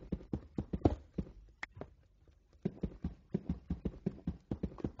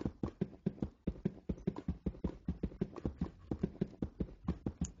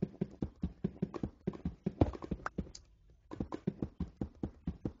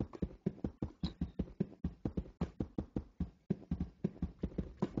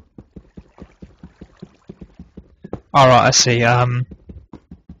 Alright, I see. I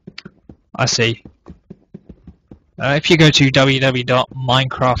see. If you go to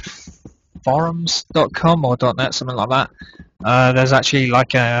www.minecraftforums.com or .net, something like that, there's actually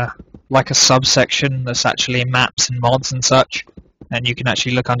like a subsection that's actually maps and mods and such, and you can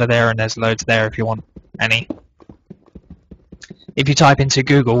actually look under there, and there's loads there if you want any. If you type into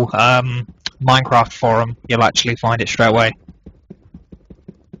Google Minecraft forum, you'll actually find it straight away.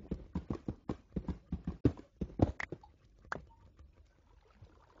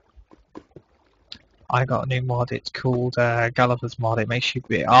 I got a new mod. It's called Gulliver's mod. It makes you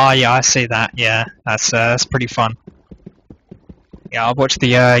be. Oh yeah, I see that. Yeah, that's pretty fun. Yeah, I'll watch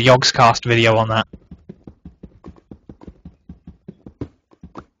the Yogscast video on that.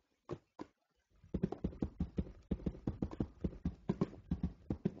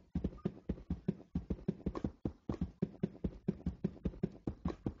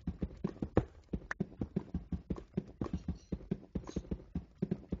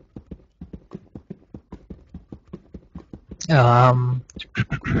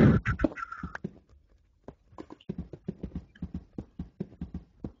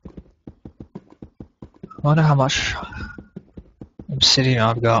 I wonder how much obsidian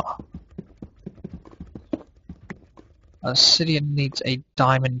I've got. Obsidian needs a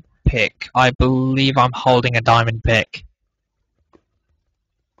diamond pick. I believe I'm holding a diamond pick.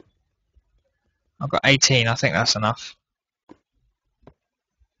 I've got 18. I think that's enough.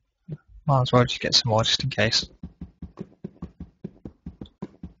 Might as well just get some more just in case.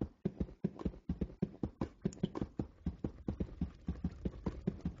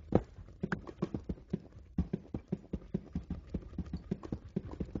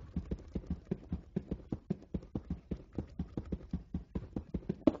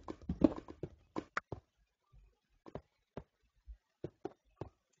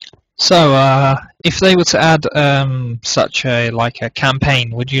 So, if they were to add such a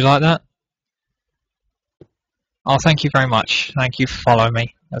campaign, would you like that? Oh, thank you very much. Thank you for following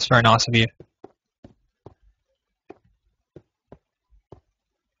me. That's very nice of you.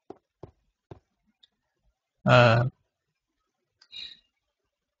 Yeah,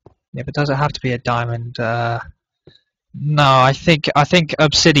 but does it have to be a diamond? No, I think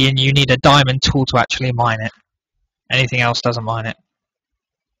obsidian you need a diamond tool to actually mine it. Anything else doesn't mine it.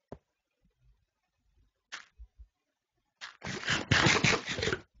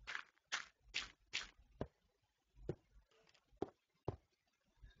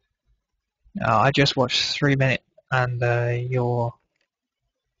 I just watched 3 minutes and you're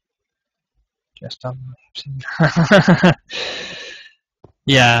just done.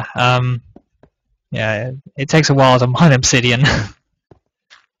 Yeah, yeah. It takes a while to mine obsidian.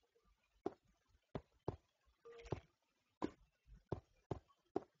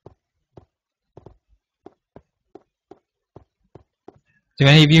 Do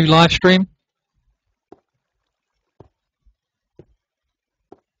any of you live stream?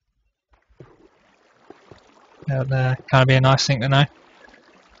 That would kind of be a nice thing to know.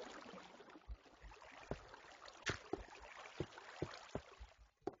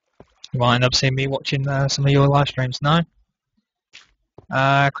 You might end up seeing me watching some of your live streams. No?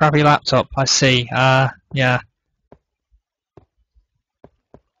 Crappy laptop, I see. Yeah.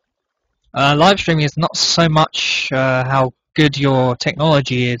 Live streaming is not so much how good your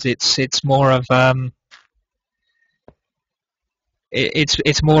technology is. It's more of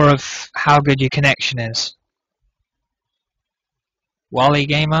it's more of how good your connection is. Wally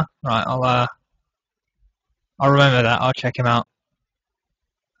Gamer, right? I'll remember that. I'll check him out.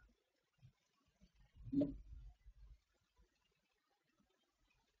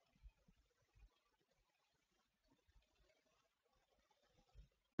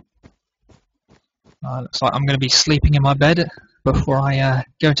 Looks like I'm going to be sleeping in my bed before I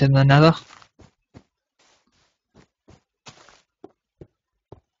go to the nether.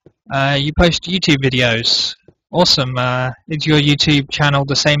 You post YouTube videos. Awesome. Is your YouTube channel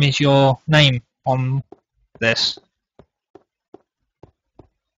the same as your name on this?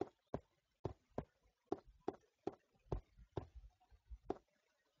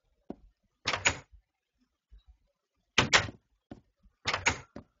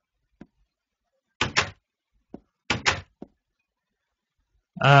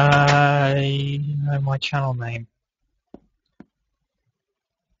 My channel name.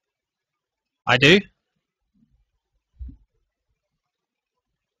 I do.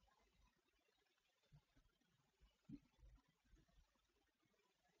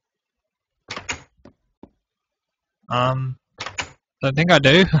 Don't think I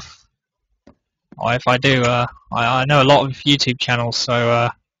do. Or if I do, I know a lot of YouTube channels, so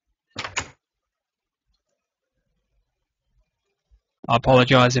I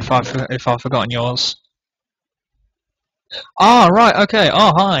apologise if I've forgotten yours. Ah, right, okay.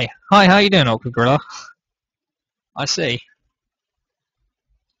 Oh, hi, how you doing, Awkward Gorilla? I see.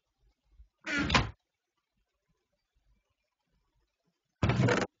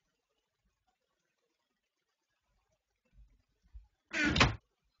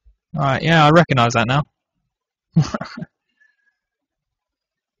 Right, yeah, I recognise that now.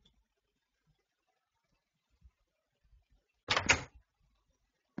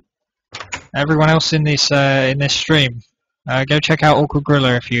 Everyone else in this stream, go check out Awkward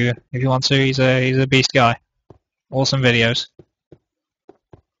Gorilla if you want to. He's a beast guy. Awesome videos.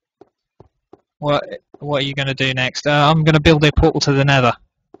 What are you gonna do next? I'm gonna build a portal to the Nether.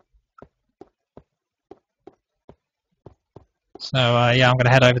 So yeah, I'm gonna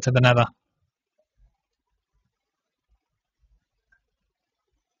head over to the Nether.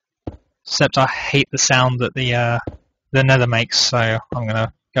 Except I hate the sound that the Nether makes, so I'm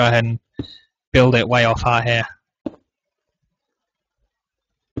gonna go ahead and build it way off out here.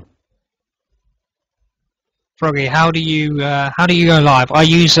 Froggy, how do you go live? I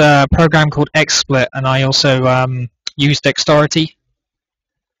use a program called XSplit, and I also use Dexterity,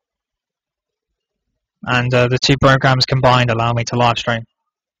 and the two programs combined allow me to live stream.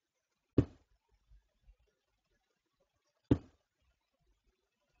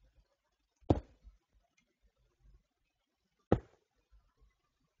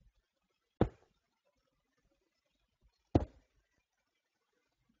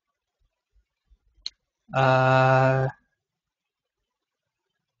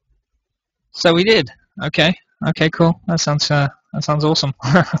 So we did. Okay. Okay. Cool. That sounds awesome.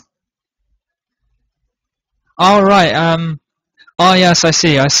 All right. Oh yes, I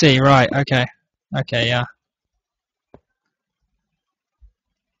see. I see. Right. Okay. Okay. Yeah.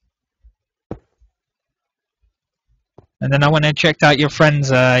 And then I went and checked out your friend's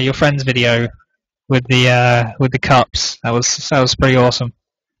video with the cups. That was pretty awesome.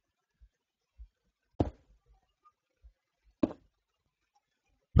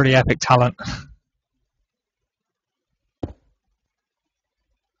 Pretty epic talent.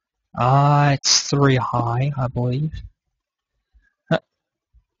 It's 3 high, I believe.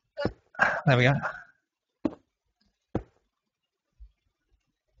 There we go.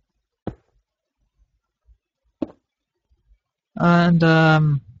 And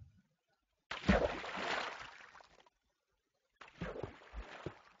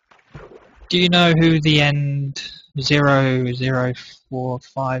do you know who the end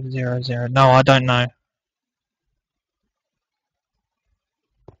 004500? No, I don't know.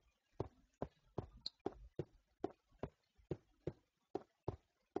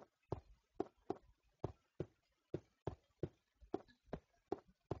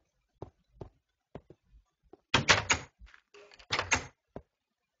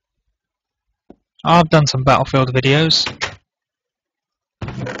 I've done some Battlefield videos.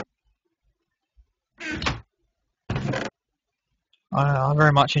 I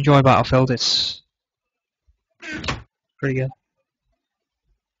very much enjoy Battlefield. It's pretty good.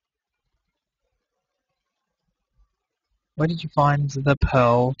 Where did you find the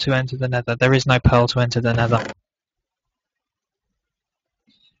pearl to enter the nether? There is no pearl to enter the nether.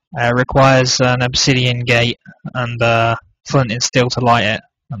 It requires an obsidian gate and flint and steel to light it.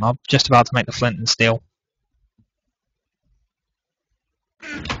 And I'm just about to make the flint and steel.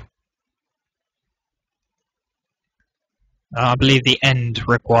 I believe the end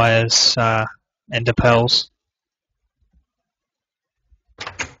requires ender pearls.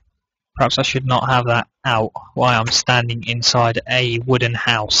 Perhaps I should not have that out while I'm standing inside a wooden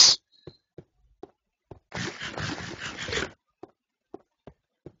house.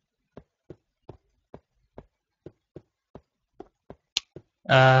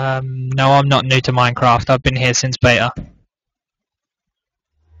 No, I'm not new to Minecraft. I've been here since beta.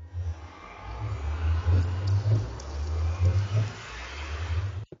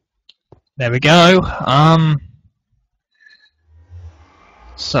 There we go.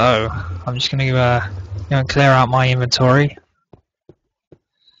 So I'm just going to clear out my inventory.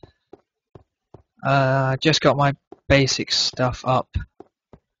 Just got my basic stuff up.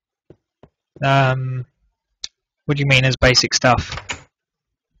 What do you mean as basic stuff?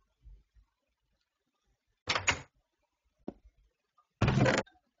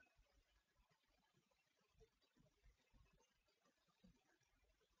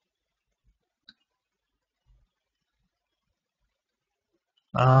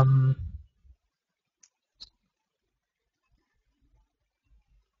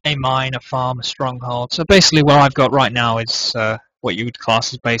 A mine, a farm, a stronghold. So basically what I've got right now is what you would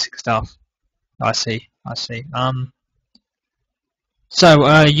class as basic stuff. I see.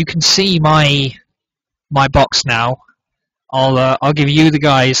 So you can see my box now. I'll give you the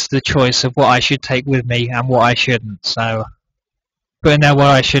guys the choice of what I should take with me and what I shouldn't. So put in there what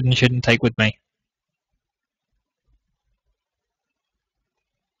I should and shouldn't take with me.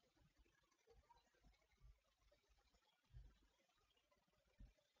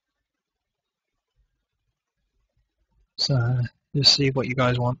 So just see what you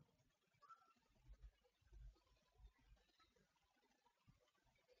guys want.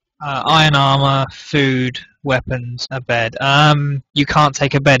 Iron armor, food, weapons, a bed. You can't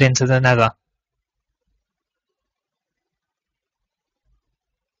take a bed into the nether.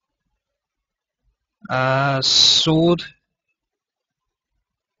 Sword,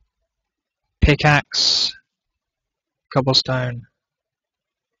 pickaxe, cobblestone.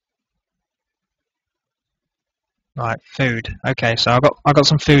 Right, food. Okay, so I got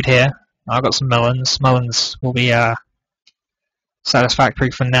some food here. I've got some melons. Melons will be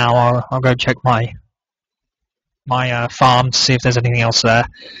satisfactory for now. I'll go check my farm to see if there's anything else there.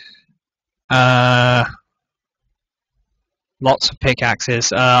 Lots of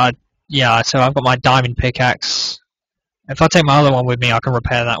pickaxes. Yeah, so I've got my diamond pickaxe. If I take my other one with me, I can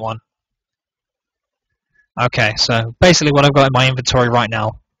repair that one. Okay, so basically what I've got in my inventory right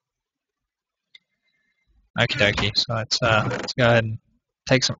now. Okie dokie, so let's go ahead and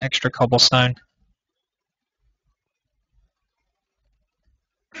take some extra cobblestone.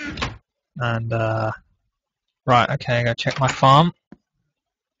 And, right, okay, I'm going to check my farm.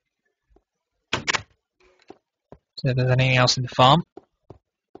 See if there's anything else in the farm.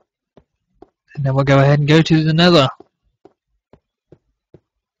 And then we'll go ahead and go to the nether.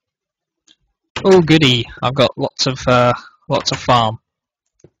 Oh goody, I've got lots of farm.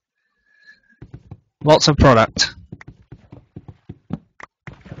 Lots of product.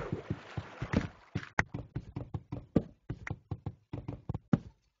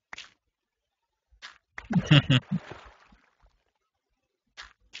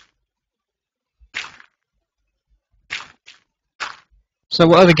 So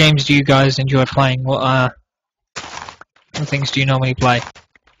what other games do you guys enjoy playing? What things do you normally play?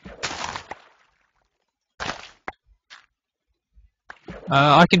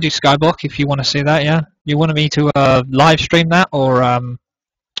 I can do Skyblock if you want to see that, yeah. You want me to live stream that or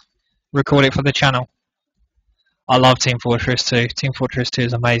record it for the channel? I love Team Fortress 2. Team Fortress 2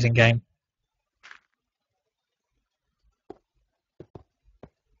 is an amazing game.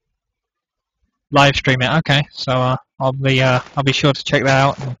 Live stream it, okay. So I'll be sure to check that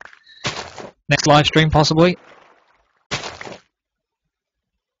out. Next live stream, possibly.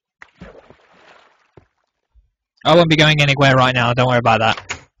 I won't be going anywhere right now. Don't worry about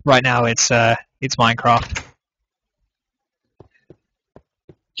that. Right now, it's Minecraft.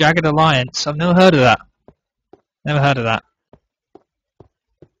 Jagged Alliance. I've never heard of that. Never heard of that.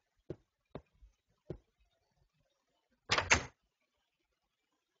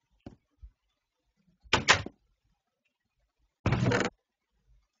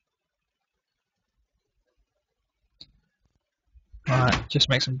 Alright, just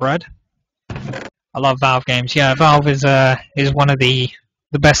make some bread. I love Valve games. Yeah, Valve is one of the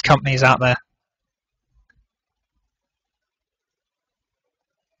best companies out there.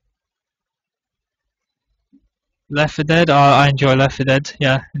 Left 4 Dead. I enjoy Left 4 Dead.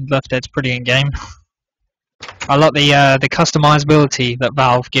 Yeah, Left 4 Dead's pretty in game. I like the customizability that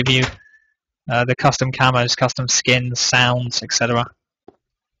Valve give you. The custom camos, custom skins, sounds, etc.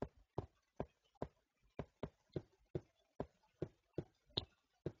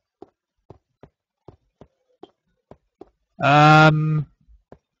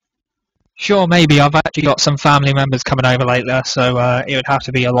 Sure, maybe. I've actually got some family members coming over later, so it would have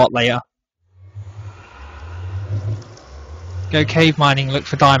to be a lot later. Go cave mining, look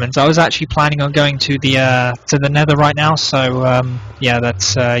for diamonds. I was actually planning on going to the Nether right now, so yeah,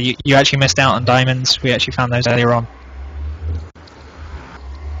 that's you actually missed out on diamonds. We actually found those earlier on.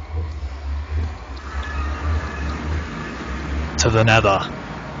 To the Nether.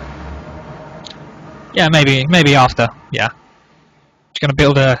 Yeah, maybe after. Yeah, just gonna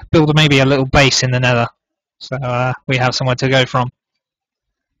build maybe a little base in the Nether, so we have somewhere to go from.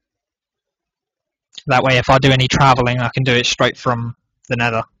 That way, if I do any travelling, I can do it straight from the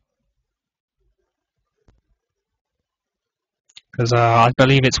Nether. Because I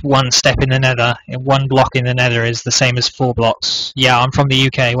believe it's 1 step in the Nether, and 1 block in the Nether is the same as 4 blocks. Yeah, I'm from the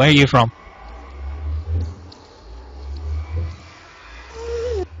UK. Where are you from?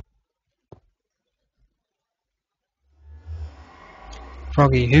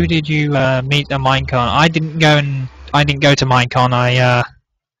 Froggy, who did you meet at Minecon? I didn't go to Minecon.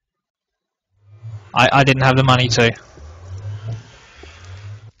 I didn't have the money to.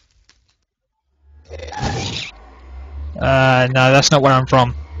 No, that's not where I'm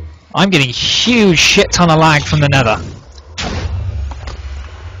from. I'm getting huge shit ton of lag from the Nether.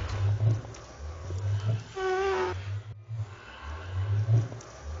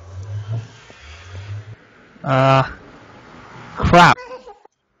 Crap.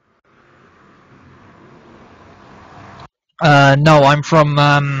 No, I'm from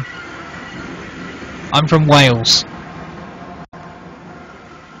Wales.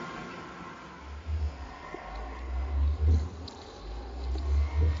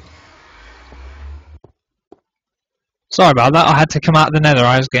 Sorry about that, I had to come out of the Nether.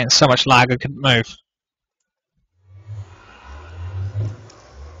 I was getting so much lag I couldn't move.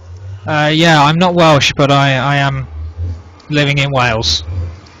 Yeah, I'm not Welsh, but I am living in Wales.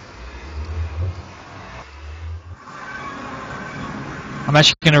 I'm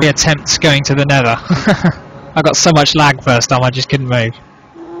actually going to re-attempt going to the Nether. I got so much lag first time, I just couldn't move.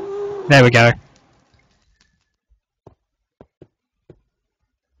 There we go.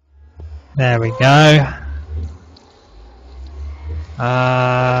 There we go.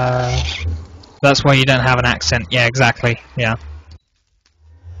 That's why you don't have an accent. Yeah, exactly. Yeah.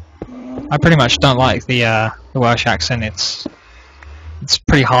 I pretty much don't like the Welsh accent. It's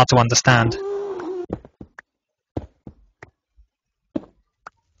pretty hard to understand.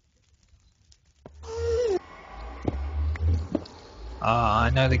 I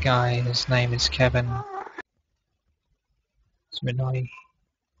know the guy. His name is Kevin. It's Minori.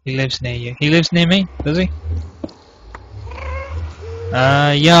 He lives near you. He lives near me, does he?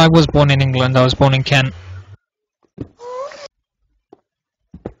 Yeah, I was born in England. I was born in Kent.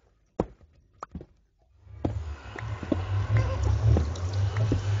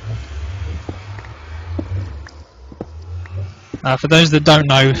 For those that don't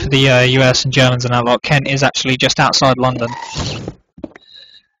know, for the US and Germans and that lot, Kent is actually just outside London.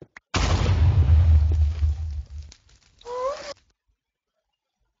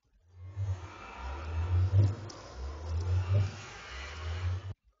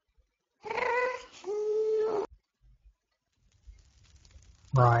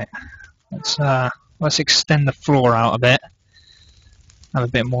 Right, let's extend the floor out a bit. have a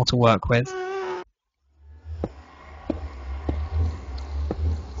bit more to work with.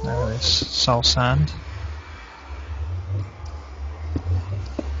 There is soul sand.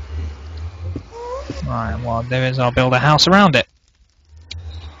 Right, what I'll do is I'll build a house around it.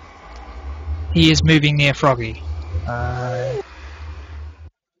 He is moving near Froggy.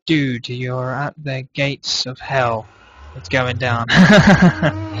 Dude, you're at the gates of hell. It's going down.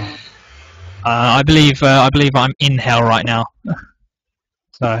 I believe I'm in hell right now.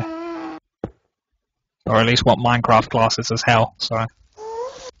 So, or at least what Minecraft classes as hell. So.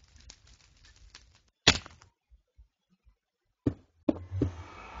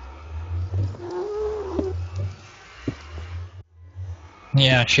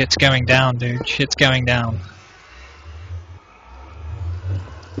 Yeah, shit's going down, dude. Shit's going down.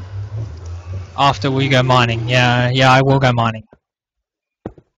 After we go mining. Yeah, I will go mining.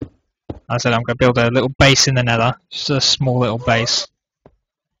 I said I'm going to build a little base in the nether. Just a small little base.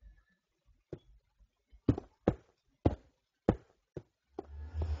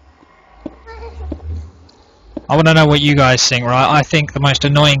 I want to know what you guys think, right? I think the most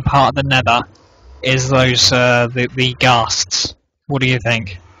annoying part of the nether is those, the ghasts. What do you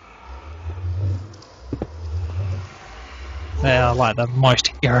think? They are like the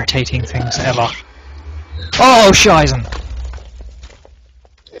most irritating things ever. Oh, Shizen!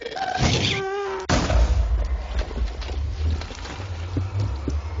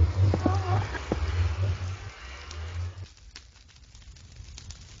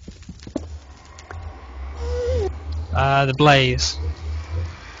 The blaze.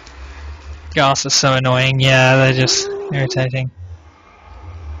 Ghasts are so annoying, yeah, they're just irritating.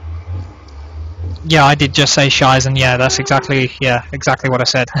 Yeah, I did just say Shizen, yeah, that's exactly what I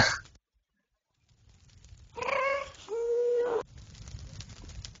said.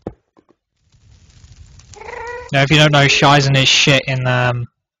 Now, if you don't know, Shizen is shit in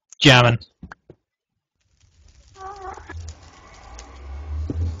German.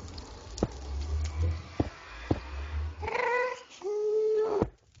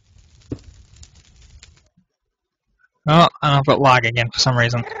 Oh, and I've got lag again for some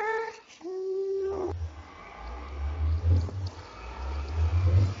reason.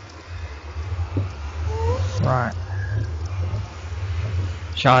 Right.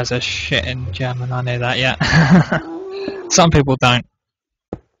 Shizer shit in German, I know that, yeah. Some people don't.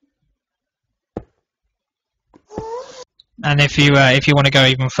 And if you want to go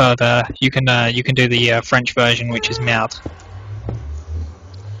even further, you can do the French version, which is merde.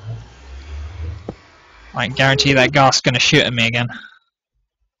 I can guarantee that guy's gonna shoot at me again.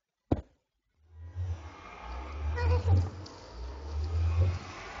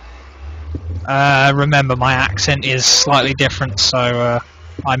 Remember, my accent is slightly different, so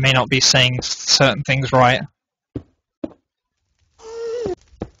I may not be saying certain things right.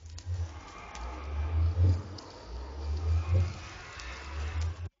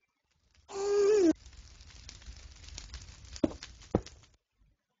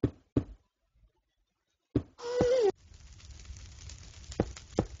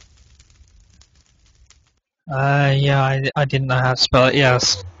 Yeah, I didn't know how to spell it.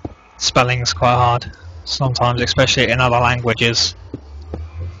 Yes, spelling's quite hard sometimes, especially in other languages.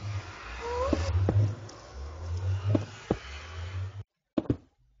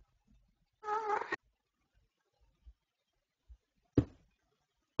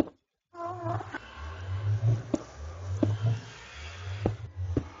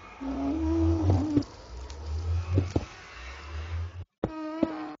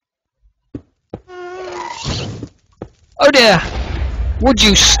 Oh dear! Would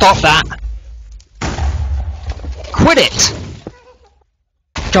you stop that? Quit it!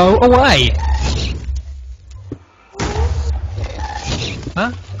 Go away!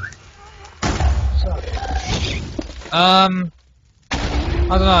 Huh? I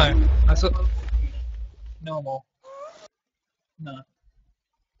don't know. I thought normal. No.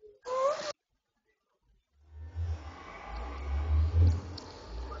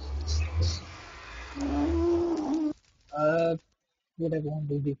 Whatever one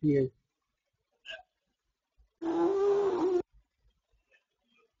will be for you.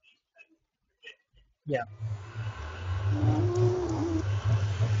 Yeah.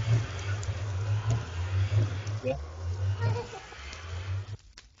 Yeah.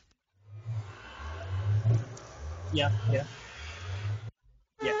 Yeah. Yeah.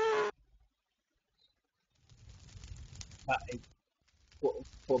 Yeah. That is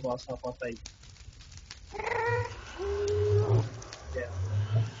quarter past 8:30. Yeah.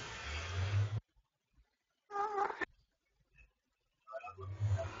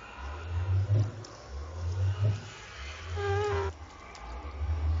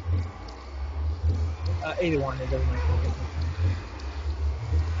 Either one, it doesn't make any difference.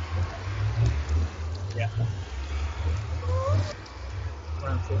 Yeah.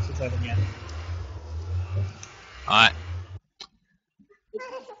 Around 47, yeah. Alright.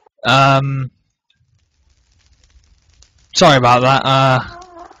 Sorry about that.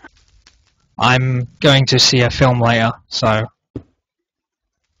 I'm going to see a film later, so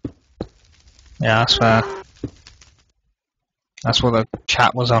yeah, that's what the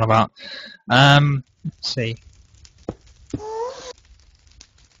chat was on about. Let's see.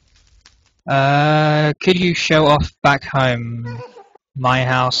 Could you show off back home? My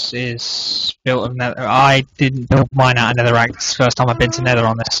house is built of nether. I didn't build mine out of netherrack. This is the first time I've been to nether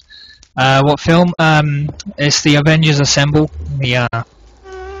on this. What film? It's the Avengers Assemble.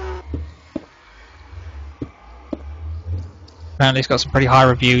 Apparently it's got some pretty high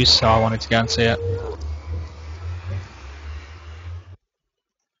reviews, so I wanted to go and see it.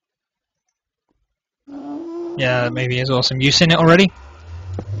 Yeah, that movie is awesome. You seen it already?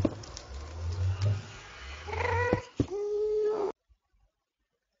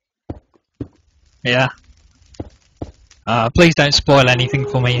 Yeah. Please don't spoil anything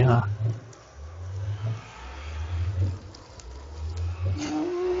for me.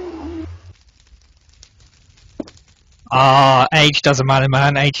 Age doesn't matter,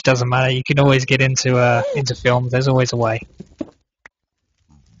 man. Age doesn't matter. You can always get into film. There's always a way.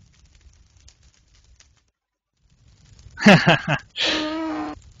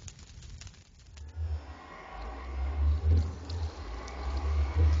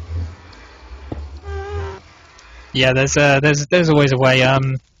 Yeah, there's always a way.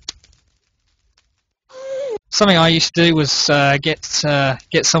 Something I used to do was get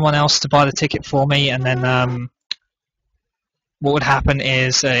someone else to buy the ticket for me, and then what would happen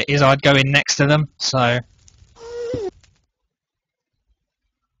is I'd go in next to them. So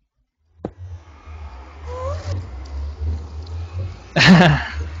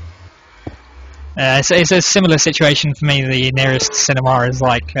it's a similar situation for me. The nearest cinema is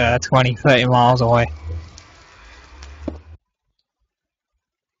like 20, 30 miles away.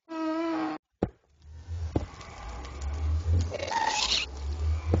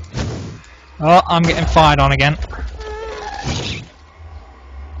 Oh, I'm getting fired on again.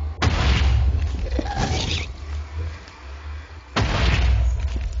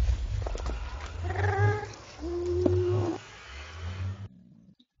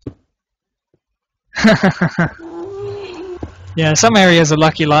 Yeah, some areas are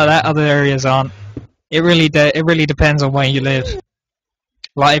lucky like that, other areas aren't. It really depends on where you live.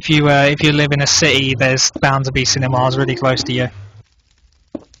 Like if you live in a city, there's bound to be cinemas really close to you.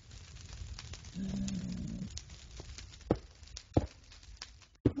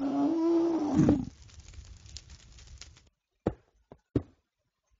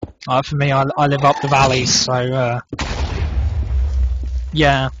 For me, I live up the valleys, so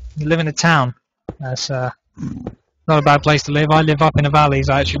yeah, you live in a town. That's not a bad place to live. I live up in the valleys.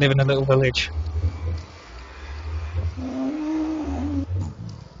 I actually live in a little village.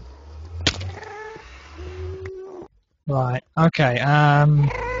 Right. Okay.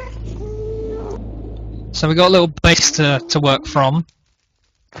 So we got a little base to work from.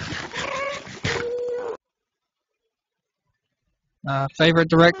 Favorite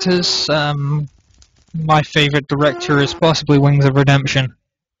directors? My favorite director is possibly Wings of Redemption.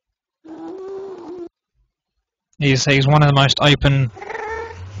 He's one of the most open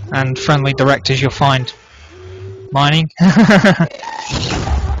and friendly directors you'll find. Mining?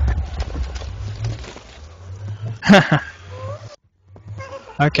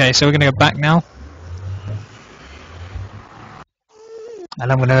 Okay, so we're going to go back now.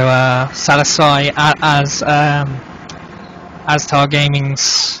 And I'm going to satisfy Astar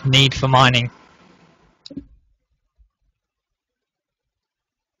Gaming's need for mining.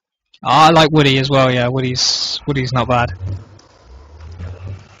 I like Woody as well. Yeah, Woody's not bad.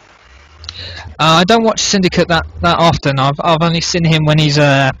 I don't watch Syndicate that often. I've only seen him when he's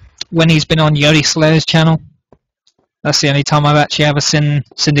been on Yodi Slayer's channel. That's the only time I've actually ever seen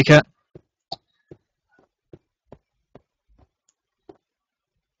Syndicate.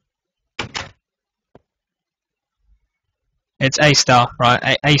 It's A-Star,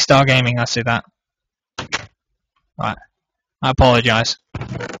 right? A-Star Gaming, I see that. Right. I apologise.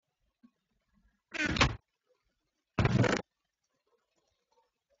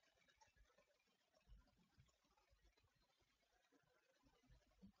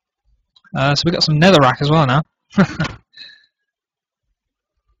 So we got some netherrack as well now.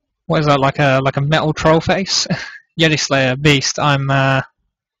 What is that, like a metal troll face? Yeti Slayer, Beast. I'm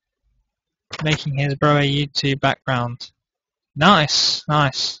making his bro a YouTube background. Nice,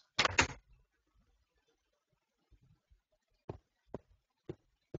 nice.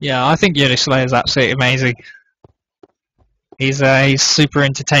 Yeah, I think Yuri Slayer is absolutely amazing. He's super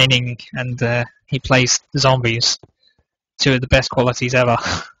entertaining, and he plays zombies, two of the best qualities ever.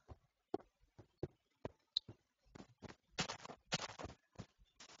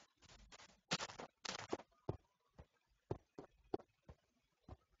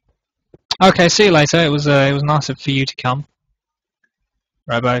 Okay, see you later. It was nice for you to come.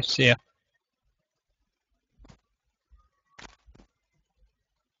 Robo, see ya.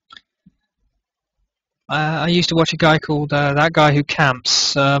 I used to watch a guy called That Guy Who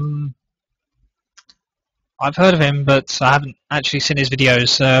Camps. I've heard of him, but I haven't actually seen his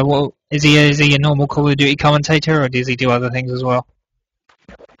videos. Well, is he a normal Call of Duty commentator, or does he do other things as well?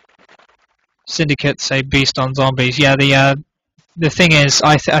 Syndicate say Beast on Zombies. Yeah, the thing is,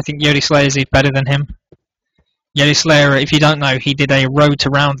 I think Yodi Slayer is better than him. Yodi Slayer, if you don't know, he did a Road to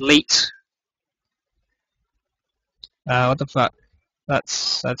Round Elite. What the fuck?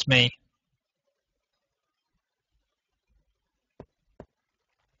 That's me.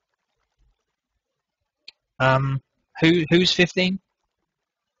 Who's 15?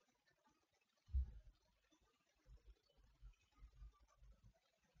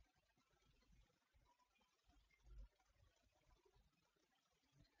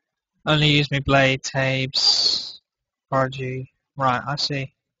 Only use me blade, tabes, RG. Right, I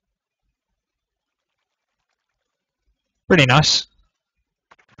see. Pretty nice.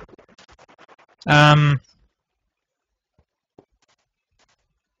 Um,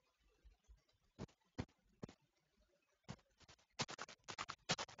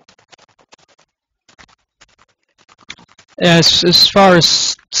 as far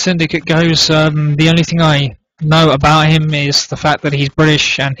as Syndicate goes, the only thing I know about him is the fact that he's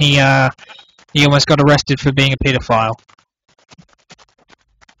British and he almost got arrested for being a paedophile.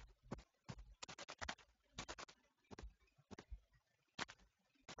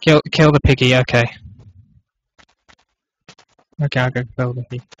 Kill the piggy. Okay. Okay, I'll go kill the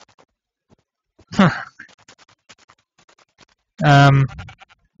piggy.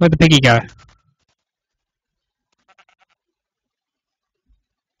 Where'd the piggy go?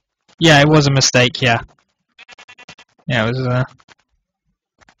 Yeah, it was a mistake. Yeah. Yeah, it was.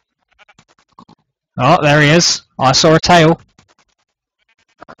 Oh, there he is. I saw a tail.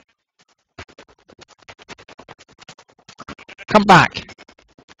 Come back.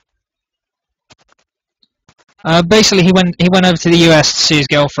 Basically, he went over to the US to see his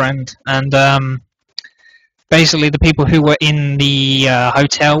girlfriend, and basically the people who were in the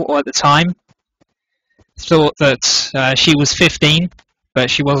hotel at the time thought that she was 15, but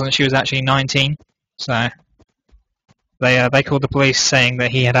she wasn't. She was actually 19. So they called the police, saying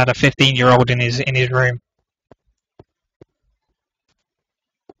that he had a 15-year-old in his room.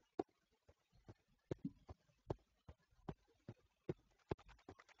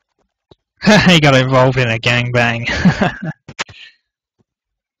 He got involved in a gangbang.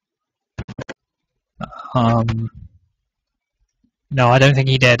 No, I don't think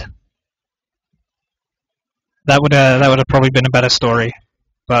he did. That would have probably been a better story,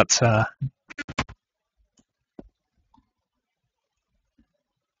 but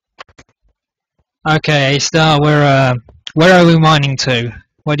okay, Star, where are we mining to?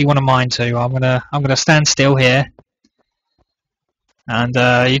 Where do you want to mine to? I'm gonna stand still here, and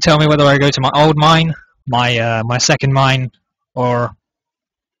you tell me whether I go to my old mine, my second mine, or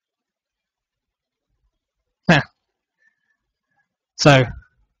so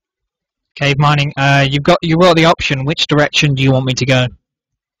cave mining. You've got the option. Which direction do you want me to go?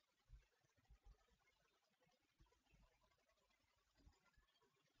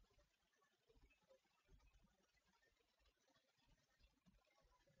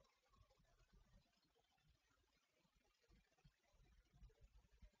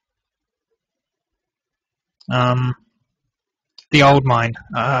 Um, the old mine.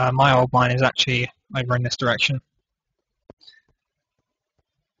 My old mine is actually over in this direction.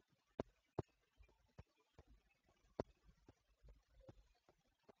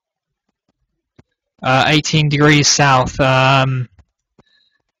 18 degrees south. I'm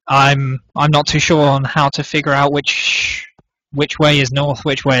not too sure on how to figure out which way is north,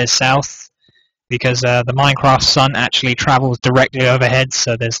 which way is south, because the Minecraft sun actually travels directly overhead,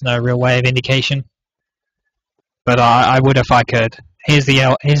 so there's no real way of indication. But I would if I could. Here's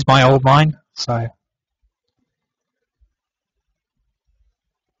my old mine. So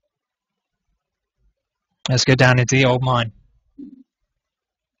let's go down into the old mine.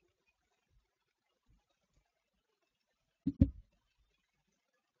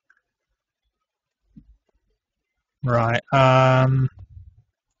 Right.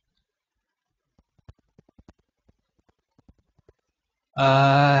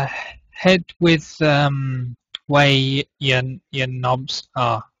 Uh, head with where your knobs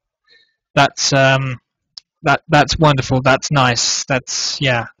are. That's that's wonderful. That's nice. That's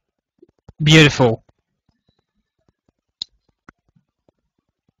yeah, beautiful.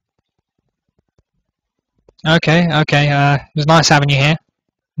 Okay, okay. It was nice having you here.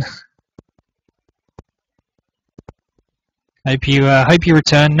 Hope you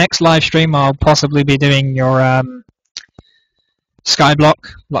return. Next live stream, I'll possibly be doing your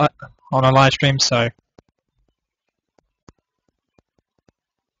Skyblock on a live stream. So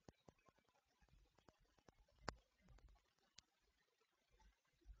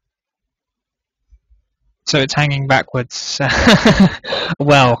it's hanging backwards.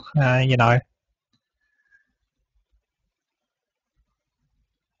 Well, you know,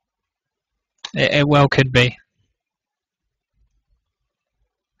 it well could be.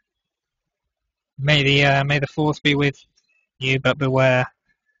 May the fourth be with you, but beware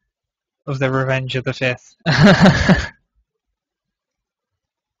of the revenge of the fifth.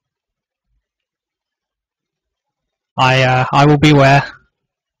 I will beware.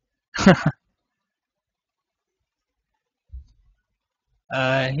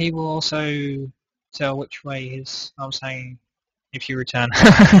 He will also tell which way his arm's hanging if you return.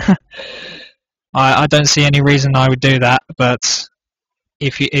 I don't see any reason I would do that, but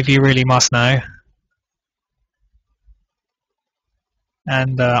if you really must know,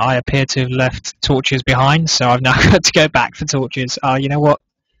 and I appear to have left torches behind, so I've now got to go back for torches. You know what?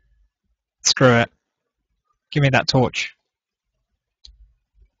 Screw it. Give me that torch.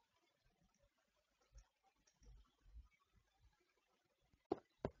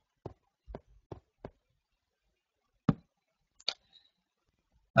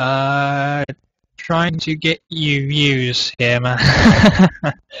 Trying to get you views here, man.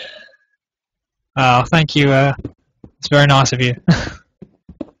 Oh, thank you. It's very nice of you.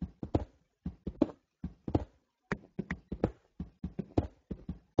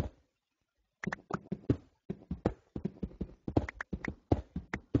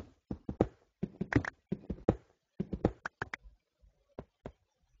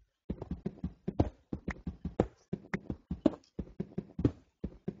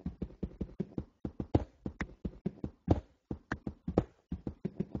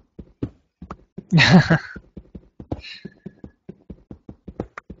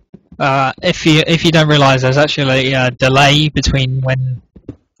 If you don't realise, there's actually a delay between when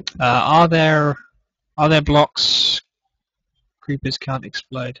are there blocks creepers can't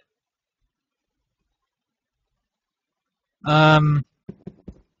explode. Yeah,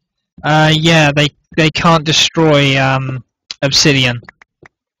 they can't destroy obsidian.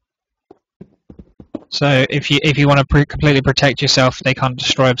 So if you want to completely protect yourself, they can't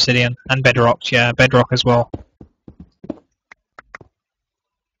destroy obsidian and bedrock. Yeah, bedrock as well.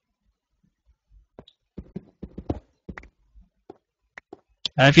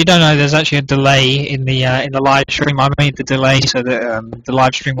 If you don't know, there's actually a delay in the live stream. I made the delay so that the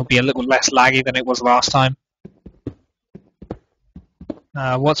live stream will be a little less laggy than it was last time.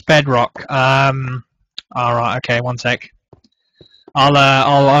 What's bedrock? All right, okay, one sec.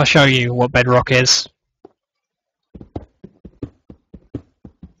 I'll show you what bedrock is.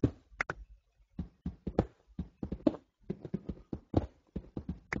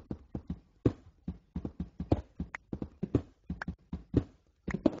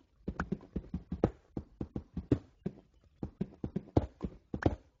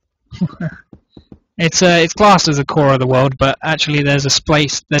 It's classed as the core of the world, but actually there's a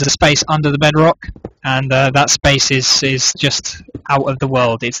space under the bedrock, and that space is just out of the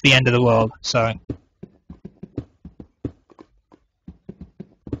world. It's the end of the world. So I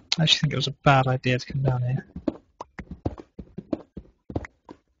actually think it was a bad idea to come down here.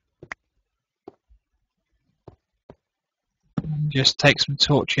 Just take some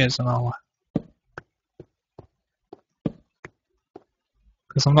torches and I'll,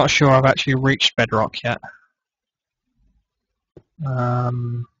 because I'm not sure I've actually reached bedrock yet.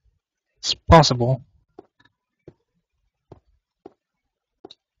 It's possible.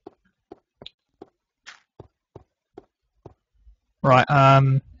 Right.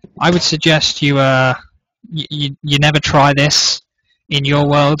 I would suggest you never try this in your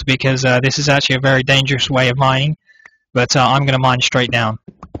world, because this is actually a very dangerous way of mining. But I'm going to mine straight down.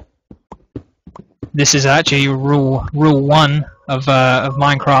 This is actually rule 1 of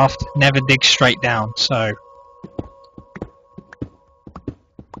Minecraft: never dig straight down. So.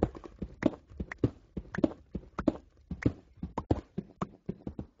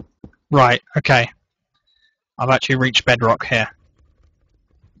 Right. Okay. I've actually reached bedrock here.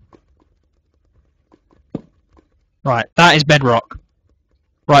 Right. That is bedrock.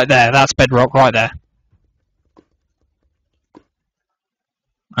 Right there, that's bedrock right there.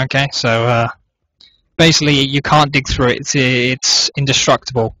 Okay, so basically you can't dig through it. It's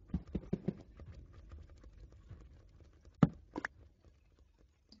indestructible.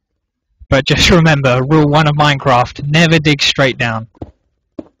 But just remember, rule 1 of Minecraft, never dig straight down.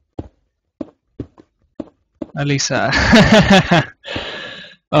 At least, oh,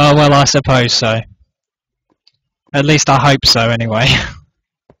 well, I suppose so. At least I hope so, anyway.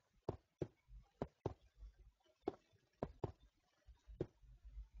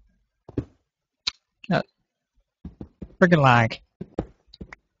 Friggin' lag.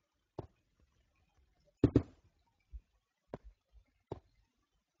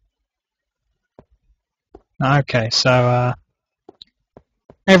 Okay, so,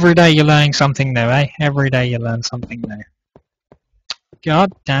 every day you're learning something new, eh? Every day you learn something new.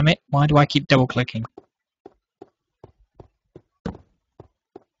 God damn it, why do I keep double-clicking?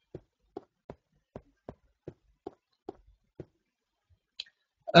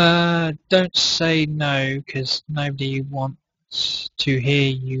 Don't say no, because nobody wants to hear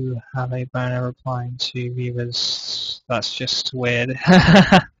you have a boner replying to viewers. That's just weird.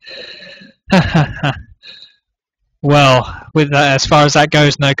 Well, with that, as far as that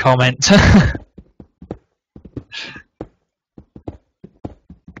goes, no comment.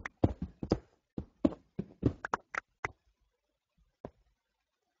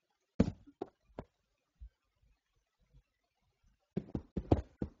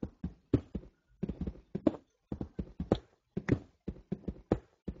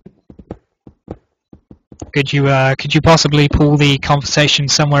 Could you possibly pull the conversation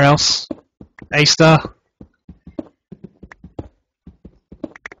somewhere else, A-Star?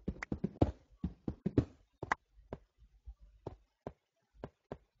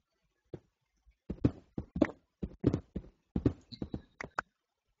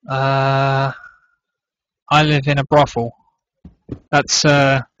 I live in a brothel. That's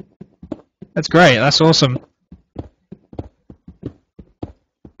great. That's awesome.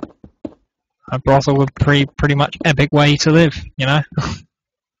 A brothel would pretty much epic way to live, you know.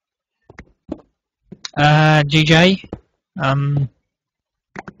 GJ. I'm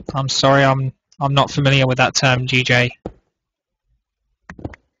sorry, I'm not familiar with that term, GJ.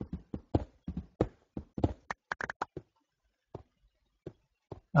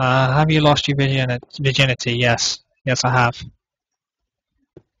 Have you lost your virginity? Yes. Yes, I have.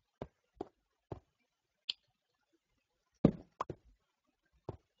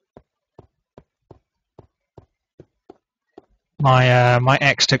 My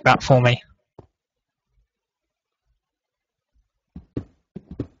ex took that for me.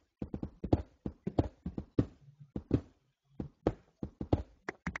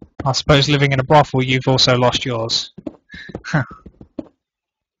 I suppose living in a brothel, you've also lost yours.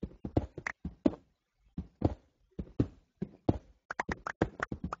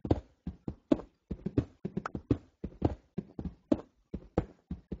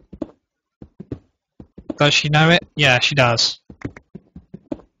 Does she know it? Yeah, she does.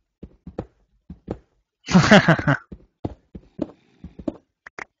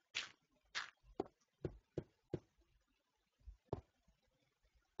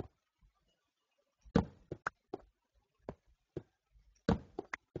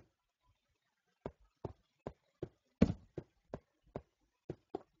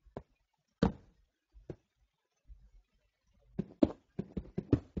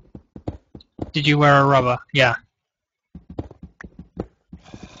 Did you wear a rubber? Yeah.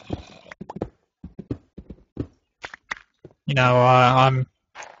 You know, I'm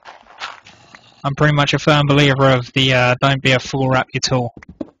pretty much a firm believer of the don't be a fool, wrap your tool.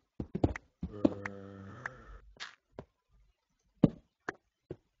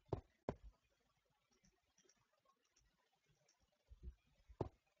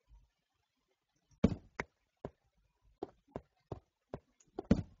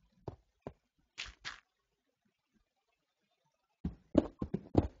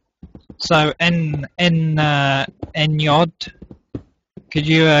 So Nyod, could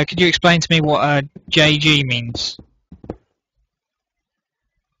you explain to me what JG means?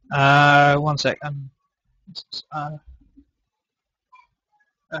 1 sec.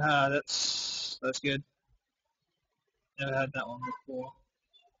 That's good. Never heard that one before.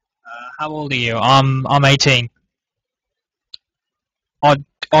 How old are you? I'm 18. Odd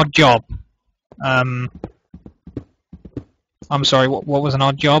job. I'm sorry. What was an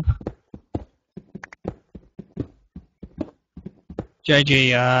odd job?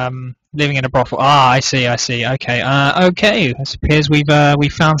 JG. Living in a brothel. Ah, I see. Okay. Okay. It appears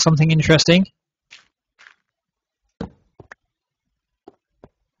we've found something interesting.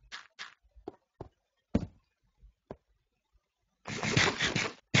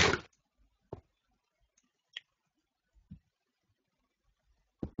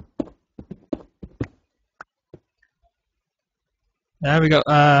 Now we got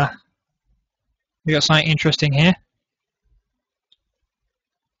something interesting here.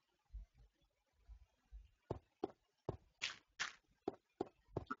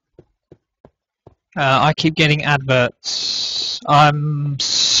 I keep getting adverts. I'm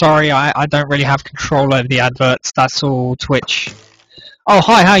sorry, I don't really have control over the adverts. That's all Twitch. Oh,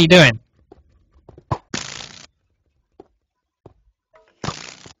 hi, how you doing?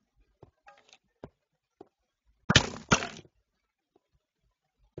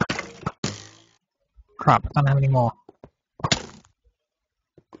 Crap, I don't have any more.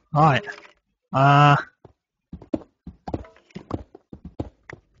 Right.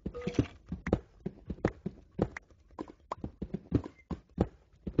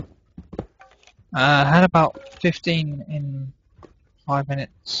 Had about 15 in 5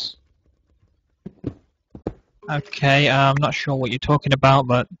 minutes. Okay, I'm not sure what you're talking about,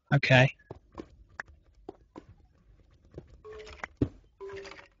 but okay.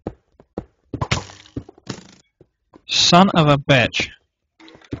 Son of a bitch.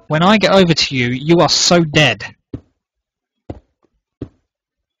 When I get over to you, you are so dead.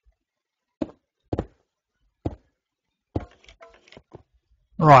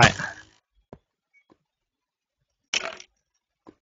 Right.